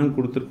டெஃபினேஷன்லாம்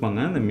கொடுத்துருப்பாங்க.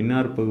 அந்த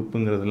மின்னார்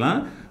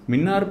பகுப்புங்கிறதுலாம்,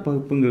 மின்னார்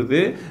பகுப்புங்கிறது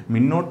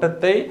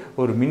மின்னோட்டத்தை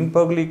ஒரு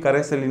மின்பகுளி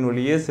கரைசலின்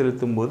வழியே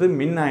செலுத்தும் போது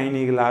மின்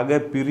அயனிகளாக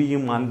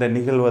பிரியும் அந்த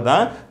நிகழ்வை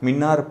தான்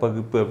மின்னார்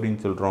பகுப்பு அப்படின்னு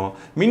சொல்கிறோம்.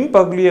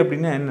 மின்பகுளி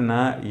அப்படின்னா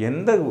என்னென்னா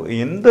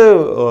எந்த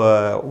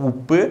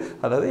உப்பு,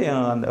 அதாவது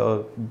அந்த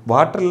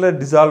வாட்டரில்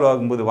டிசால்வ்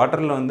ஆகும்போது,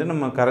 வாட்டரில் வந்து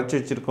நம்ம கரைச்சி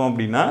வச்சுருக்கோம்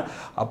அப்படின்னா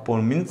அப்போ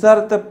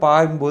மின்சாரத்தை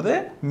பாயும்போது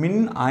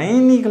மின்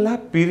அயனிகளாக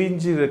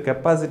பிரிஞ்சு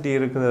கெப்பாசிட்டி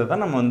இருக்கிறது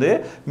தான் நம்ம வந்து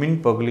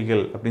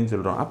மின்பகுளிகள் அப்படின்னு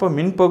சொல்கிறோம். அப்போ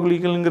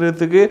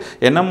மின்பகுளிகள்ங்கிறதுக்கு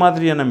என்ன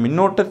மாதிரியான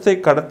மின்னோட்டத்தை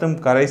கடத்தும்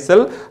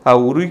கரைசல்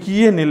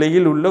உருகிய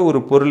நிலையில் உள்ள ஒரு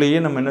பொருளையே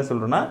நம்ம என்ன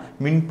சொல்கிறோம்னா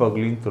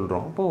மின்பகுளின்னு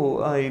சொல்கிறோம்.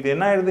 அப்போது இது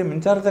என்ன ஆயிடுது,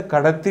 மின்சாரத்தை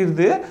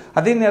கடத்திடுது,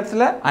 அதே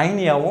நேரத்தில்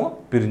அயனியாகவும்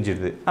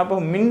பிரிஞ்சிடுது. அப்போ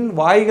மின்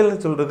வாய்கள்னு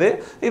சொல்கிறது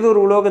இது ஒரு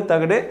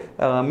உலோகத்தகடு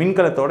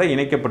மின்கலத்தோடு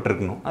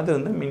இணைக்கப்பட்டிருக்கணும். அது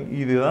வந்து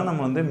இதுதான்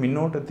நம்ம வந்து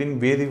மின்னோட்டத்தின்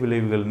வேதி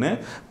விளைவுகள்னு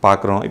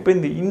பார்க்குறோம். இப்போ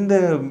இந்த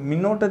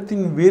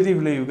மின்னோட்டத்தின் வேதி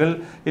விளைவுகள்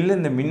இல்லை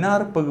இந்த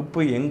மின்னார்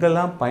பகுப்பு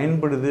எங்கெல்லாம்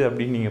பயன்படுது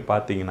அப்படின்னு நீங்கள்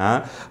பார்த்தீங்கன்னா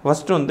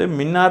ஃபஸ்ட்டு வந்து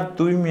மின்னார்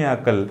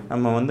தூய்மையாக்கல்.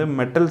 நம்ம வந்து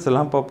மெட்டல்ஸ்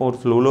எல்லாம் பார்ப்போம், ஒரு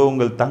சில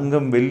உலோகங்கள்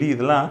தங்கம் வெள்ளி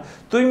இதெல்லாம்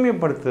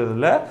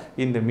தூய்மைப்படுத்துறதுல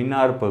இந்த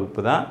மின்னார்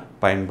பகுப்பு தான்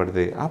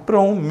பயன்படுது.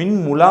 அப்புறம் மின்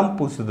முலாம்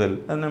பூசுதல்.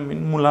 அந்த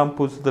மின் முலாம்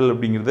பூசுதல்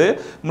அப்படிங்கிறது,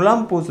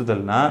 முலாம்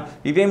பூசுதல்னா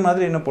இதே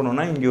மாதிரி என்ன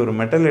பண்ணுவோம்னா இங்கே ஒரு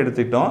மெட்டல்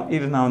எடுத்துக்கிட்டோம்,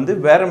 இது நான் வந்து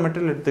வேறு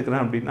மெட்டல்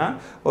எடுத்துக்கிறேன் அப்படின்னா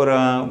ஒரு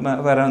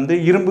வேறு வந்து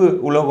இரும்பு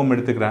உலோகம்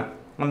எடுத்துக்கிறேன்.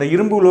 அந்த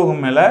இரும்பு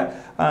உலோகம் மேலே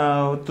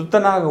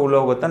துத்தநாக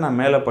உலோகத்தை நான்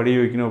மேலே படிய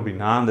வைக்கணும்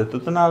அப்படின்னா அந்த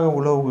துத்தநாக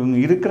உலோகம்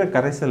இருக்கிற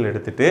கரைசல்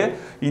எடுத்துகிட்டு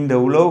இந்த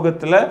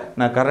உலோகத்தில்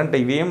நான் கரண்ட்டை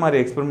இதே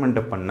மாதிரி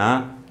எக்ஸ்பெரிமெண்ட்டை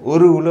பண்ணால்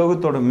ஒரு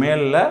உலோகத்தோட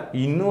மேலில்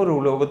இன்னொரு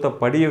உலோகத்தை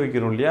படிய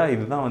வைக்கிறோம் இல்லையா,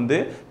 இதுதான் வந்து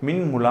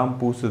மின் முலாம்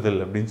பூசுதல்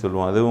அப்படின்னு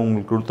சொல்லுவோம். அது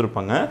உங்களுக்கு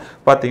கொடுத்துருப்பாங்க.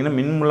 பார்த்தீங்கன்னா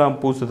மின் முலாம்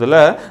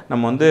பூசுதலை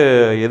நம்ம வந்து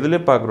எதில்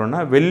பார்க்குறோன்னா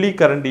வெள்ளி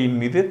கரண்டியின்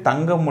மீது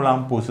தங்க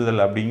முலாம்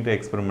பூசுதல் அப்படிங்கிற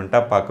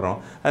எக்ஸ்பெரிமெண்ட்டாக பார்க்குறோம்.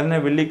 அதுனா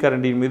வெள்ளி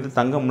கரண்டியின் மீது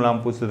தங்க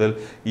முலாம் பூசுதல்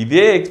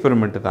இதே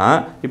எக்ஸ்பெரிமெண்ட்டு தான்.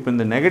 இப்போ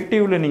இந்த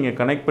நெகட்டிவில் நீங்கள்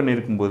கனெக்ட்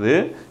பண்ணியிருக்கும்போது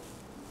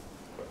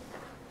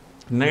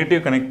நெகட்டிவ்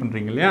கனெக்ட்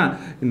பண்ணுறீங்க இல்லையா,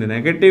 இந்த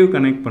நெகட்டிவ்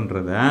கனெக்ட்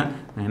பண்ணுறத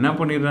நான் என்ன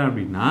பண்ணிடுறேன்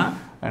அப்படின்னா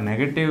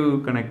நெகட்டிவ்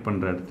கனெக்ட்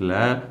பண்ணுற இடத்துல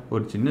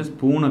ஒரு சின்ன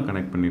ஸ்பூனை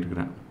கனெக்ட்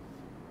பண்ணியிருக்கிறேன்.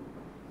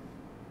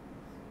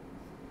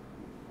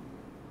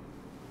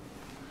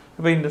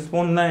 இப்போ இந்த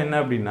ஸ்பூன் தான் என்ன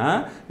அப்படின்னா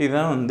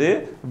இதுதான் வந்து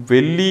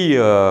வெள்ளி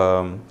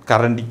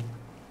கரண்டி.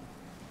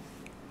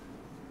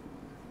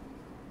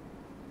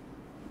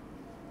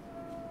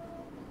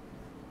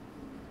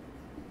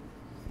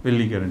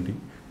 வெள்ளி கரண்டி.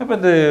 இப்போ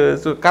இந்த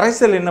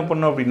கரைசல் என்ன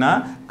பண்ணோம் அப்படின்னா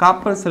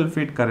காப்பர்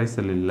சல்ஃபேட்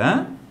கரைசல் இல்லை,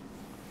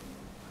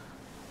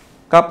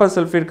 காப்பர்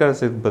சல்ஃபேட்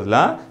கரைசலுக்கு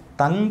பதிலாக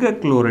தங்க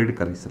குளோரைடு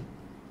கரைசல்.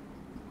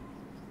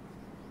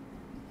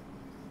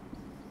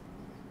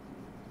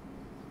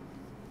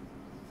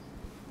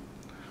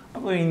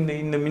 அப்போ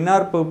இந்த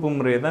மின்னார் பகுப்பு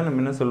முறையை தான்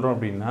நம்ம என்ன சொல்கிறோம்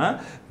அப்படின்னா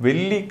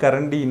வெள்ளி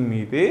கரண்டியின்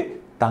மீது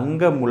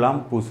தங்க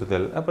முலாம்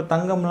பூசுதல். அப்போ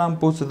தங்க முலாம்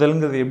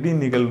பூசுதல்ங்கிறது எப்படி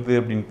நிகழ்வுது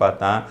அப்படின்னு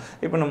பார்த்தா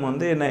இப்போ நம்ம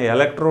வந்து என்ன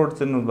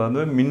எலக்ட்ரோட்ஸ்ன்னு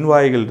வந்து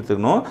மின்வாய்கள்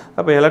எடுத்துக்கணும்.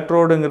 அப்போ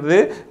எலக்ட்ரோடுங்கிறது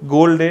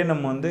கோல்டே,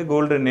 நம்ம வந்து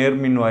கோல்டு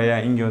நேர்மின்வாயா,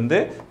 இங்கே வந்து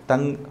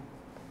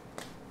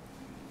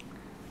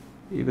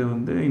இதை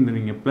வந்து இந்த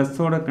நீங்கள்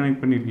ப்ளஸ்ஸோட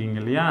கனெக்ட் பண்ணியிருக்கீங்க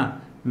இல்லையா,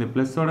 இந்த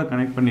ப்ளஸ்ஸோட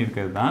கனெக்ட்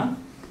பண்ணியிருக்கிறது தான்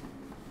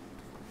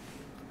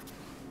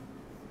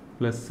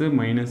ப்ளஸ்ஸு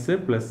மைனஸு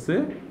ப்ளஸ்ஸு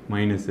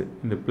மைனஸு.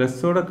 இந்த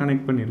ப்ளஸ்ஸோட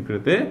கனெக்ட்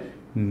பண்ணியிருக்கிறது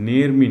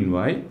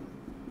நேர்மின்வாய்,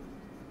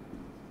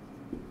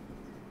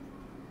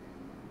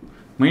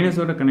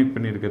 மைனஸோட கனெக்ட்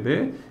பண்ணியிருக்கிறது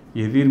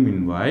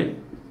எதிர்மின்வாய்.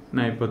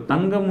 நான் இப்போ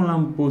தங்கம்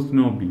முலாம்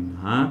பூசணும்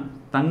அப்படின்னா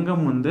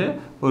தங்கம் வந்து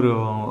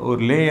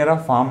ஒரு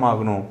லேயராக ஃபார்ம்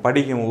ஆகணும்,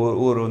 படிக்கும்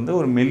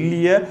ஒரு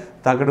மெல்லிய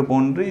தகடு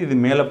போன்று இது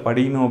மேலே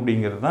படிக்கணும்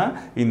அப்படிங்கிறது தான்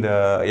இந்த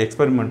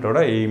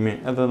எக்ஸ்பெரிமெண்ட்டோட எய்மே.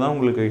 அதை தான்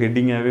உங்களுக்கு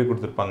ஹெட்டிங்காகவே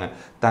கொடுத்துருப்பாங்க,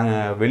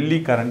 வெள்ளி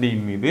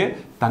கரண்டியின் மீது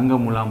தங்க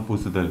முலாம்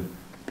பூசுதல்.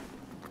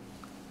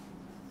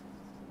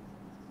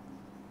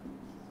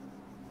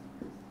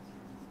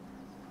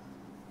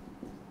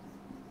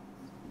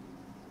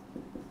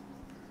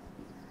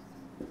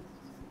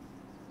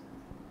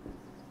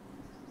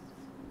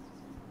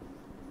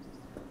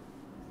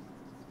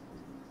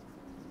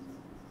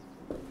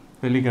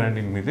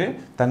 வெள்ளிக்கரண்டின் மீது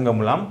தங்க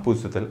முலாம்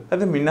பூசுதல்.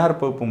 அது மின்னார்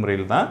பகுப்பு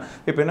முறையில் தான்.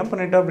 இப்போ என்ன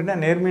பண்ணிட்டோம் அப்படின்னா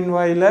நேர்மின்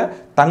வாயில்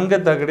தங்க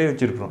தகடே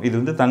வச்சுருக்கிறோம். இது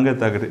வந்து தங்க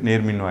தகடு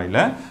நேர்மின்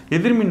வாயில்.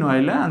 எதிர்மின்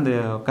வாயில் அந்த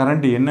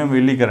கரண்டி என்ன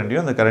வெள்ளி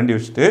கரண்டியோ அந்த கரண்டி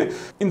வச்சுட்டு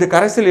இந்த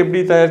கரைசல்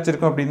எப்படி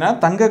தயாரிச்சிருக்கோம் அப்படின்னா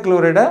தங்க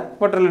குளோரைடை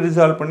வாட்டரில்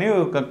டிசால்வ் பண்ணி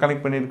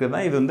கனெக்ட் பண்ணியிருக்கிறது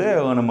தான் இது வந்து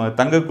நம்ம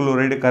தங்க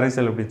குளோரைடு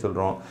கரைசல் அப்படின்னு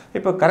சொல்கிறோம்.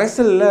 இப்போ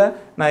கரைசலில்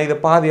நான் இதை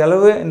பாதி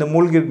அளவு இந்த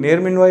மூழ்கி இருக்கு,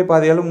 நேர்மின்வாய்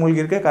பாதி அளவு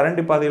மூழ்கி இருக்கு,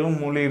 கரண்டி பாதி அளவு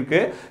மூழ்கி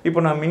இருக்கு. இப்போ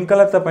நான்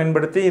மின்கலத்தை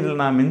பயன்படுத்தி இதில்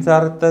நான்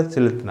மின்சாரத்தை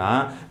செலுத்தினா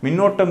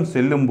மின்னோட்டம்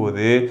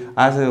செல்லும்போது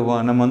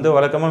நம்ம வந்து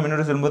வழக்கமாக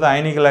மின்னோட்டம் செல்லும்போது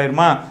அயனிகள்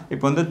ஆயிருமா.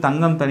 இப்போ வந்து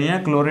தங்கம்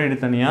தனியாக குளோரைடு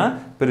தனியாக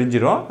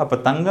பிரிஞ்சிடும். அப்போ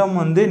தங்கம்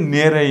வந்து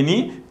நேரயனி,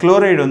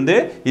 குளோரைடு வந்து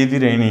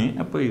எதிரணி.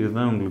 அப்போ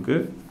இதுதான் உங்களுக்கு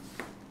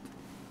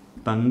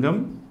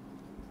தங்கம்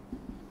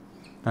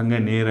தங்க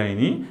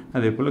நேரயனி,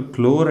 அதே போல்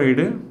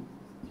குளோரைடு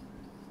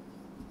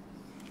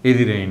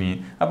எதிரணி.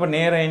 அப்போ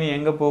நேரயனி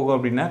எங்கே போகும்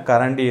அப்படின்னா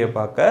கரண்டியை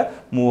பார்க்க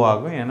மூவ்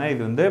ஆகும். ஏன்னா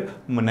இது வந்து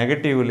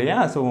நெகட்டிவ் இல்லையா.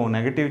 ஸோ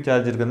நெகட்டிவ்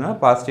சார்ஜ் இருக்கிறதுனால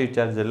பாசிட்டிவ்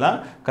சார்ஜ் எல்லாம்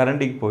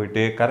கரண்டிக்கு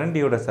போயிட்டு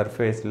கரண்டியோட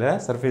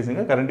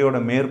சர்ஃபேஸுங்க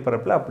கரண்டியோட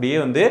மேற்பரப்பில் அப்படியே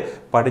வந்து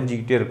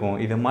படிஞ்சிக்கிட்டே இருக்கும்.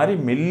 இது மாதிரி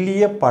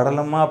மெல்லிய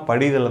படலமாக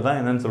படிதலை தான்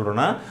என்னென்னு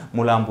சொல்கிறோன்னா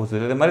முலாம்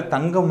பூசுதல். இது மாதிரி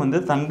தங்கம்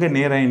வந்து தங்க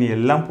நேரயனி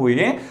எல்லாம்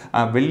போய்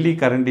வெள்ளி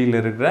கரண்டியில்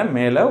இருக்கிற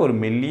மேலே ஒரு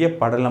மெல்லிய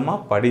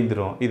படலமாக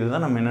படிந்துடும்.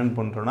 இதுதான் நம்ம என்னென்னு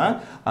பண்ணுறோன்னா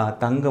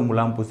தங்க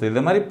முலாம் பூசுதல்.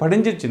 இது மாதிரி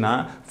படிஞ்சிச்சுன்னா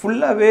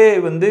ஃபுல்லாகவே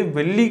வந்து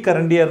வெள்ளி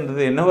கரண்டியாக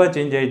இருந்தது என்னவா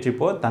சேஞ்ச் ஆயிடுச்சு,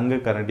 இப்போது தங்க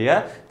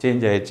கரண்டியாக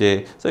சேஞ்ச் ஆயிடுச்சு.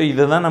 ஸோ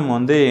இதை தான் நம்ம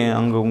வந்து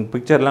அங்கே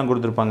பிக்சர்லாம்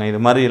கொடுத்துருப்பாங்க. இது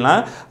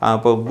மாதிரிலாம்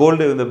இப்போ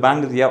கோல்டு இந்த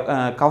பேங்க்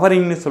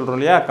கவரிங்னு சொல்கிறோம்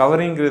இல்லையா,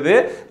 கவரிங்கிறது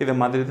இதை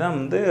மாதிரி தான்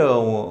வந்து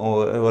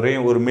ஒரே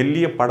ஒரு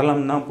மெல்லிய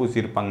படலம் தான்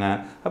பூசியிருப்பாங்க.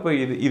 அப்போ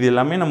இது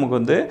எல்லாமே நமக்கு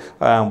வந்து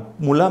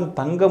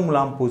தங்க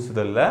முலாம்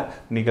பூசுதலில்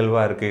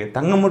நிகழ்வாக இருக்குது.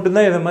 தங்கம்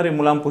மட்டும்தான் இதை மாதிரி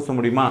முலாம் பூச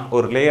முடியுமா,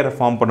 ஒரு லேயரை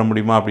ஃபார்ம் பண்ண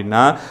முடியுமா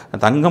அப்படின்னா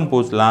தங்கம்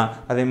பூசலாம்.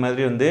 அதே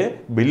மாதிரி வந்து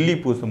வெள்ளி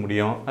பூச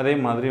முடியும். அதே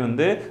மாதிரி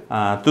வந்து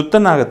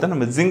துத்தநாகத்தை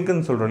நம்ம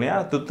ஜிங்க்னு சொல்கிறோம் இல்லையா,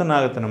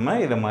 துத்தநாகத்தை நம்ம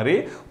இதை மாதிரி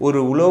ஒரு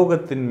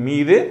உலோகத்தின்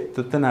மீது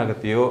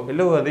துத்தநாகத்தையோ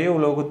இல்லை அதே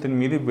உலோகத்தின்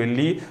மீது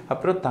வெள்ளி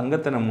அப்புறம்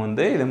தங்கத்தை நம்ம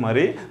வந்து இதை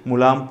மாதிரி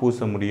முலாம்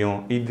பூச முடியும்.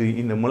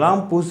 இந்த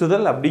முலாம்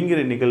பூசுதல் அப்படிங்கிற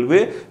நிகழ்வு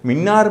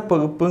மின்னார்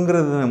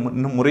பகுப்புங்கிறது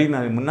முறை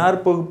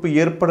மின்னார் பகுப்பு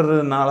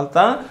ஏற்படுறதுனால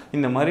தான்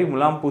இந்த மாதிரி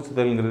முலாம்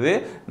பூசுதல்ங்கிறது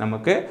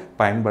நமக்கு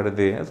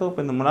பயன்படுது. ஸோ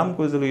இப்போ இந்த முலாம்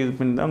பூசுதல் யூஸ்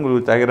பண்ணி தான்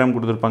உங்களுக்கு டயக்ராம்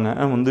கொடுத்துருப்பாங்க.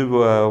 வந்து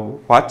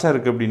வாட்சாக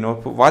இருக்குது அப்படின்னா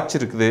வாட்ச்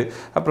இருக்குது,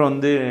 அப்புறம்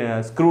வந்து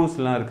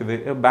ஸ்க்ரூஸ்லாம் இருக்குது,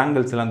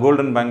 பேங்கிள்ஸ்லாம்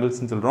கோல்டன்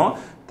பேங்கிள்ஸ்னு சொல்கிறோம்.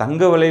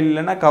 தங்க வளையல்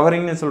இல்லைன்னா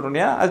கவரிங்னு சொல்கிறோம்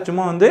இல்லையா, அது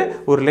சும்மா வந்து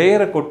ஒரு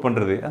லேயரை கோட்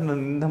பண்ணுறது.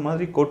 இந்த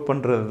மாதிரி கோட்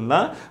பண்ணுறது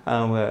தான்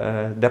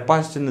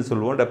டெபாசிட்னு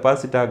சொல்லுவோம்.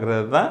 டெபாசிட்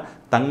ஆகிறது தான்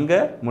தங்க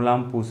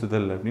முலாம்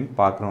பூசுதல் அப்படின்னு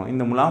பார்க்குறோம்.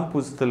 இந்த முலாம்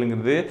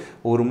பூசுதல்ங்கிறது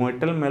ஒரு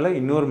மெட்டல் மேலே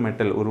இன்னொரு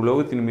மெட்டல், ஒரு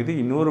உலோகத்தின் மீது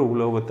இன்னொரு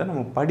உலோகத்தை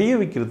நம்ம படிய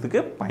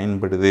வைக்கிறதுக்கு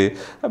பயன்படுது.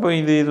 அப்போ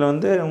இதில்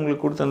வந்து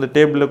உங்களுக்கு கொடுத்த அந்த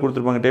டேபிளில்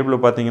கொடுத்துருப்பாங்க.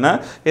 டேபிளில் பார்த்தீங்கன்னா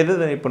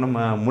இப்போ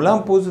நம்ம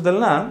முலாம்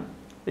பூசுதல்னால்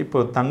இப்போ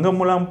தங்க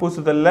முலாம்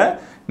பூசுதலில்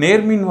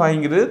நேர்மின்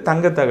வாய்ங்கிறது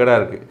தங்க தகடாக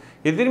இருக்குது.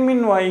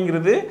 எதிர்மின்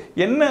வாய்ங்கிறது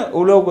என்ன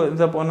உலோகம்,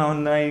 இப்போ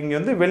நான் இங்கே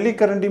வந்து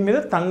வெள்ளிக்கரண்டி மீது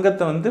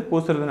தங்கத்தை வந்து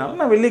பூசுறதுனால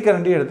நான்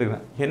வெள்ளிக்கரண்டியை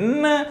எடுத்துக்கிறேன்.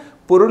 என்ன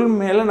பொருள்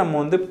மேலே நம்ம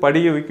வந்து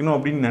படிய வைக்கணும்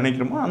அப்படின்னு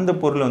நினைக்கிறோமோ அந்த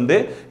பொருளை வந்து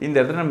இந்த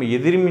இடத்துல நம்ம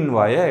எதிர்மின்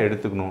வாயாக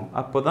எடுத்துக்கணும்.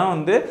 அப்போ தான்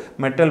வந்து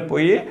மெட்டல்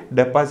போய்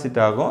டெபாசிட்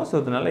ஆகும். ஸோ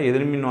அதனால்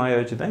எதிர்மின் வாயை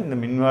வச்சு தான் இந்த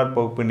மின்வார்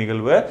பகுப்பு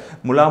நிகழ்வை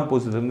முலாம்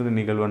பூசுதல்ங்கிற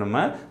நிகழ்வை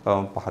நம்ம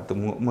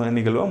பார்த்து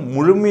நிகழ்வை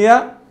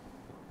முழுமையாக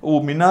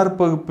மின்னார்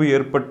பகுப்பு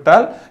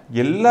ஏற்பட்டால்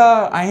எல்லா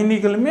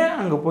அயனிகளுமே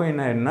அங்கே போய்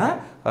என்ன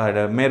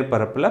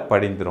மேற்பரப்பில்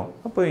படிந்துடும்.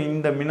 அப்போ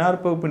இந்த மின்னார்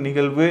பகுப்பு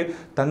நிகழ்வு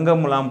தங்க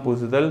முலாம்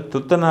பூசுதல்,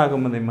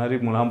 துத்தநாகம் அதே மாதிரி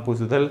முலாம்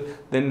பூசுதல்,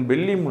 தென்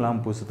வெள்ளி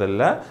முலாம்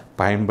பூசுதலில்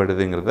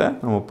பயன்படுதுங்கிறத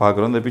நம்ம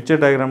பார்க்குறோம். இந்த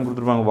பிக்சர் டயக்ராம்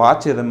கொடுத்துருப்பாங்க.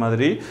 வாட்ச்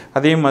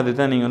அதே மாதிரி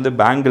தான் நீங்கள் வந்து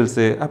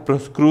பேங்கிள்ஸு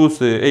அப்புறம்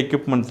ஸ்க்ரூஸு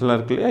எக்யூப்மெண்ட்ஸ்லாம்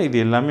இருக்கு இல்லையா, இது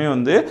எல்லாமே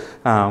வந்து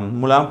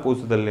முலாம்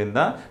பூசுதல்லேருந்து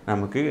தான்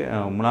நமக்கு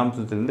முலாம்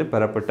பூசுதலேருந்து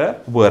பெறப்பட்ட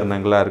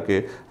உபகரணங்களாக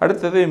இருக்குது.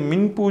 அடுத்தது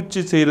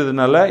மின்பூச்சி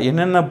செய்கிறதுனால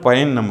என்னென்ன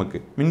பயன் நமக்கு,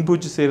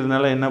 மின்பூச்சி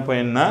செய்கிறதுனால என்ன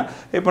பயன்னா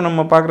இப்போ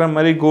நம்ம பார்க்குற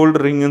மாதிரி கோல்டு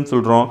ரிங்குன்னு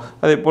சொல்கிறோம்,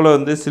 அதே போல்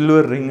வந்து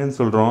சில்வர் ரிங்குன்னு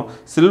சொல்கிறோம்.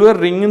 சில்வர்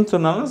ரிங்குன்னு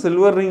சொன்னாலும்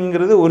சில்வர்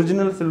ரிங்குங்கிறது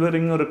ஒரிஜினல் சில்வர்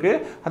ரிங்கும் இருக்குது.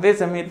 அதே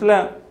சமயத்தில்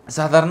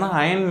சாதாரண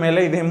அயன்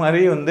மேலே இதே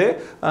மாதிரி வந்து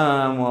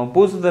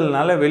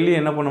பூசுதல்னால வெள்ளி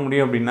என்ன பண்ண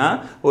முடியும் அப்படின்னா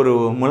ஒரு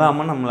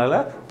முலாமை நம்மளால்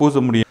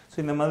பூச முடியும். ஸோ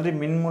இந்த மாதிரி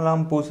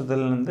மின்முலாம்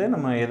பூசுதல் வந்து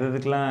நம்ம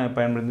எதுக்கெல்லாம்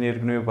பயன்படுத்தி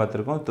ஏற்கனவே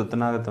பார்த்துருக்கோம்.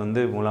 துத்தநாகத்தை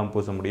வந்து முலாம்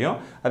பூச முடியும்.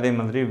 அதே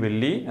மாதிரி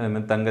வெள்ளி அதே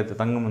மாதிரி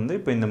தங்கம் வந்து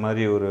இப்போ இந்த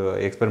மாதிரி ஒரு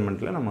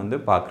எக்ஸ்பெரிமெண்ட்டில் நம்ம வந்து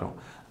பார்க்குறோம்.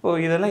 இப்போ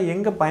இதெல்லாம்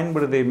எங்கே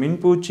பயன்படுது,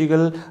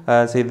 மின்பூச்சிகள்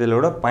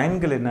செய்தலோட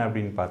பயன்கள் என்ன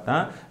அப்படின்னு பார்த்தா,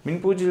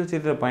 மின்பூச்சிகள்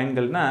செய்த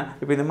பயன்கள்னால்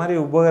இப்போ இந்த மாதிரி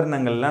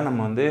உபகரணங்கள்லாம்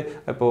நம்ம வந்து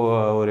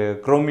இப்போது ஒரு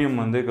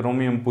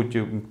குரோமியம்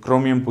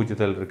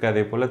பூச்சுதல் இருக்குது.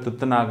 அதே போல்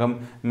துத்தநாகம்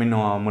மின்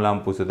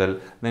முலாம் பூசுதல்,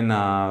 தென்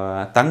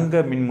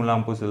தங்க மின்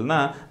முலாம்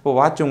பூசுதல்னால் இப்போ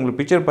வாட்ச் உங்களுக்கு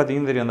பிக்சர்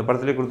பார்த்தீங்கன்னு தெரியும், அந்த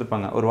படத்துலேயே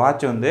கொடுத்துருப்பாங்க. ஒரு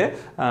வாட்ச் வந்து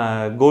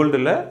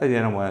கோல்டில்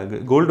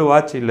கோல்டு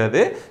வாட்ச்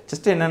இல்லாது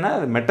ஜஸ்ட் என்னென்னா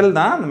அது மெட்டல்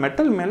தான், அந்த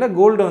மெட்டல் மேலே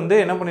கோல்டு வந்து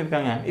என்ன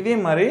பண்ணியிருக்காங்க இதே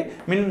மாதிரி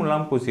மின்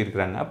முலாம்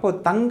பூசியிருக்கிறாங்க. அப்போ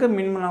தங்க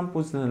மின்முலாம்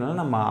பூசுனதுனால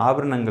நம்ம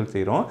ஆபரணங்கள்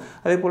செய்கிறோம்.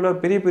 அதே போல்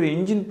பெரிய பெரிய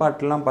இன்ஜின்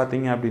பார்ட்லாம்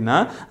பார்த்தீங்க அப்படின்னா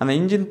அந்த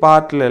இன்ஜின்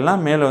பார்ட்ல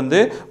எல்லாம் மேலே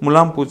வந்து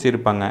முலாம்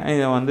பூசியிருப்பாங்க.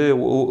 இதை வந்து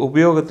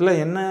உபயோகத்தில்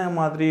என்ன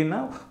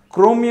மாதிரினா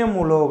குரோமியம்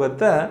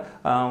உலோகத்தை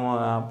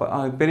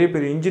பெரிய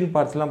பெரிய இன்ஜின்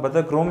பார்ட்ஸ்லாம்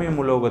பார்த்தா குரோமியம்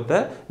உலோகத்தை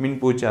மின்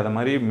பூச்சி அதை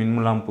மாதிரி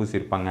மின்முலாம்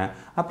பூசியிருப்பாங்க.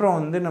 அப்புறம்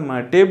வந்து நம்ம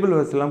டேபிள்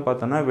வேர்ஸ்லாம்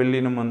பார்த்தோன்னா வெள்ளி,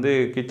 நம்ம வந்து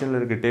கிச்சனில்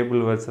இருக்க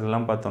டேபிள்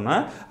வேர்ஸ்லாம் பார்த்தோன்னா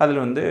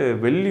அதில் வந்து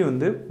வெள்ளி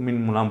வந்து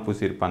மின்முலாம்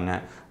பூசியிருப்பாங்க.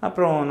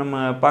 அப்புறம்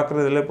நம்ம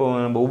பார்க்குறதுல இப்போ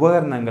நம்ம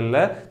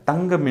உபகரணங்களில்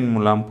தங்க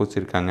மின்முலாம்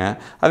பூசியிருக்காங்க.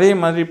 அதே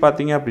மாதிரி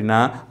பார்த்தீங்க அப்படின்னா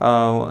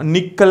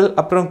நிக்கல்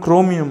அப்புறம்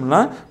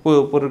குரோமியம்லாம்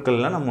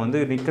பொருட்கள்லாம் நம்ம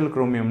வந்து நிக்கல்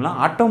குரோமியம்லாம்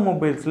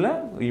ஆட்டோமொபைல்ஸில்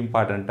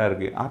இம்பார்ட்டண்ட்டாக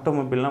இருக்குது.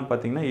 ஆட்டோமொபைல்லாம்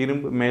பார்த்தீங்கன்னா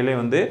இரும்பு மேலே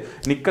வந்து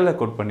நிக்கலை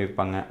கோட்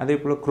பண்ணியிருப்பாங்க, அதே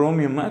போல்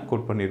குரோமியமை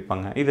கோட்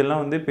பண்ணியிருப்பாங்க.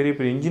 இதெல்லாம் வந்து பெரிய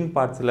பெரிய இன்ஜின்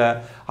பார்ட்ஸில்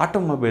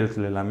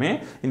ஆட்டோமொபைல்ஸில் எல்லாமே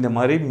இந்த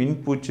மாதிரி மின்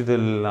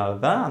பூச்சுதலால்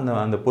தான்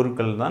அந்த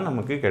பொருட்கள் தான்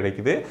நமக்கு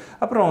கிடைக்குது.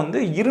 அப்புறம் வந்து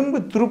இரும்பு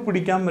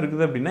துருப்பிடிக்காமல்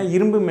இருக்குது அப்படின்னா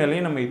இரும்பு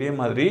மேலேயும் நம்ம இதே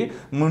மாதிரி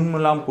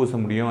மின்முலாம் பூச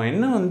முடியும்.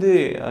 என்ன வந்து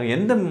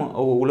எந்த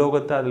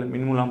உலோகத்தை அதில்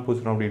மின்முலாம்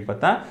பூசுகிறோம் அப்படின்னு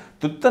பார்த்தா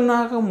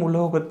துத்தநாகம்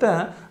உலோகத்தை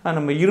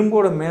நம்ம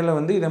இரும்போட மேலே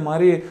வந்து இதை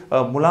மாதிரி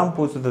முலாம்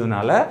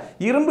பூசுறதுனால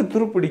இரும்பு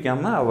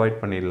துருப்பிடிக்காமல்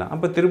அவாய்ட் பண்ணிடலாம்.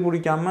 அப்போ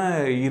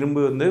துருப்பிடிக்காமல்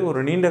இரும்பு வந்து ஒரு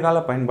நீண்ட கால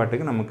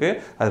பயன்பாட்டுக்கு நமக்கு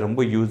அது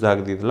ரொம்ப யூஸ்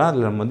ஆகுது. இதெல்லாம்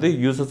அதில் நம்ம வந்து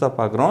யூஸஸாக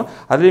பார்க்குறோம்.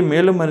 அதிலே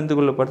மேலும் அறிந்து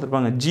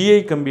கொள்ளப்படுத்திருப்பாங்க ஜிஐ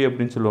கம்பி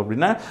அப்படின்னு சொல்லுவோம்.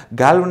 அப்படின்னா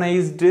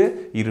கால்வனைஸ்டு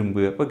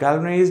இரும்பு. அப்போ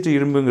கால்வனைஸ்டு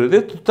இரும்புங்கிறது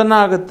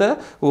துத்தநாகத்தை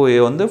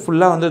வந்து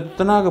ஃபுல்லாக வந்து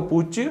துத்தநாக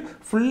பூச்சி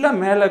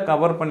ஃபுல்லாக மேலே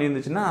கவர்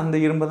பண்ணியிருந்துச்சுன்னா அந்த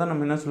இரும்பை தான்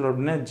நம்ம என்ன சொல்கிறோம்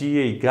அப்படின்னா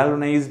ஜிஐ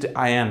கால்வனைஸ்டு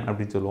அயன்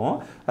அப்படின்னு சொல்லுவோம்.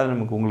 அது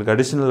நமக்கு உங்களுக்கு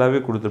அடிஷ்னலாகவே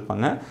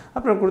கொடுத்துருப்பாங்க.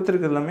 அப்புறம்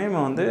கொடுத்துருக்கிறது எல்லாமே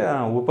நம்ம வந்து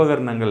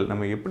உபகரணங்கள்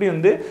நம்ம எப்படி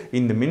வந்து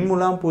இந்த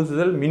மின்முலாம்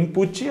பூசுதல்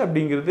மின்பூச்சி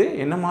அப்படிங்கிறது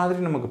என்ன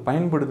மாதிரி நமக்கு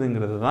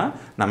பயன்படுதுங்கிறது தான்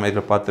நம்ம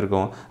இதில்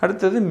பார்த்துருக்கோம்.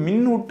 அடுத்தது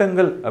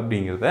மின்னூட்டங்கள்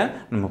அப்படிங்கிறத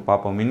நம்ம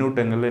பார்ப்போம்.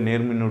 மின்னூட்டங்களில்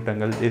நேர்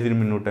மின்னூட்டங்கள், எதிர்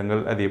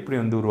மின்னூட்டங்கள் அது எப்படி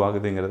வந்து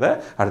உருவாகுதுங்கிறத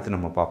அடுத்து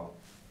நம்ம பார்ப்போம்.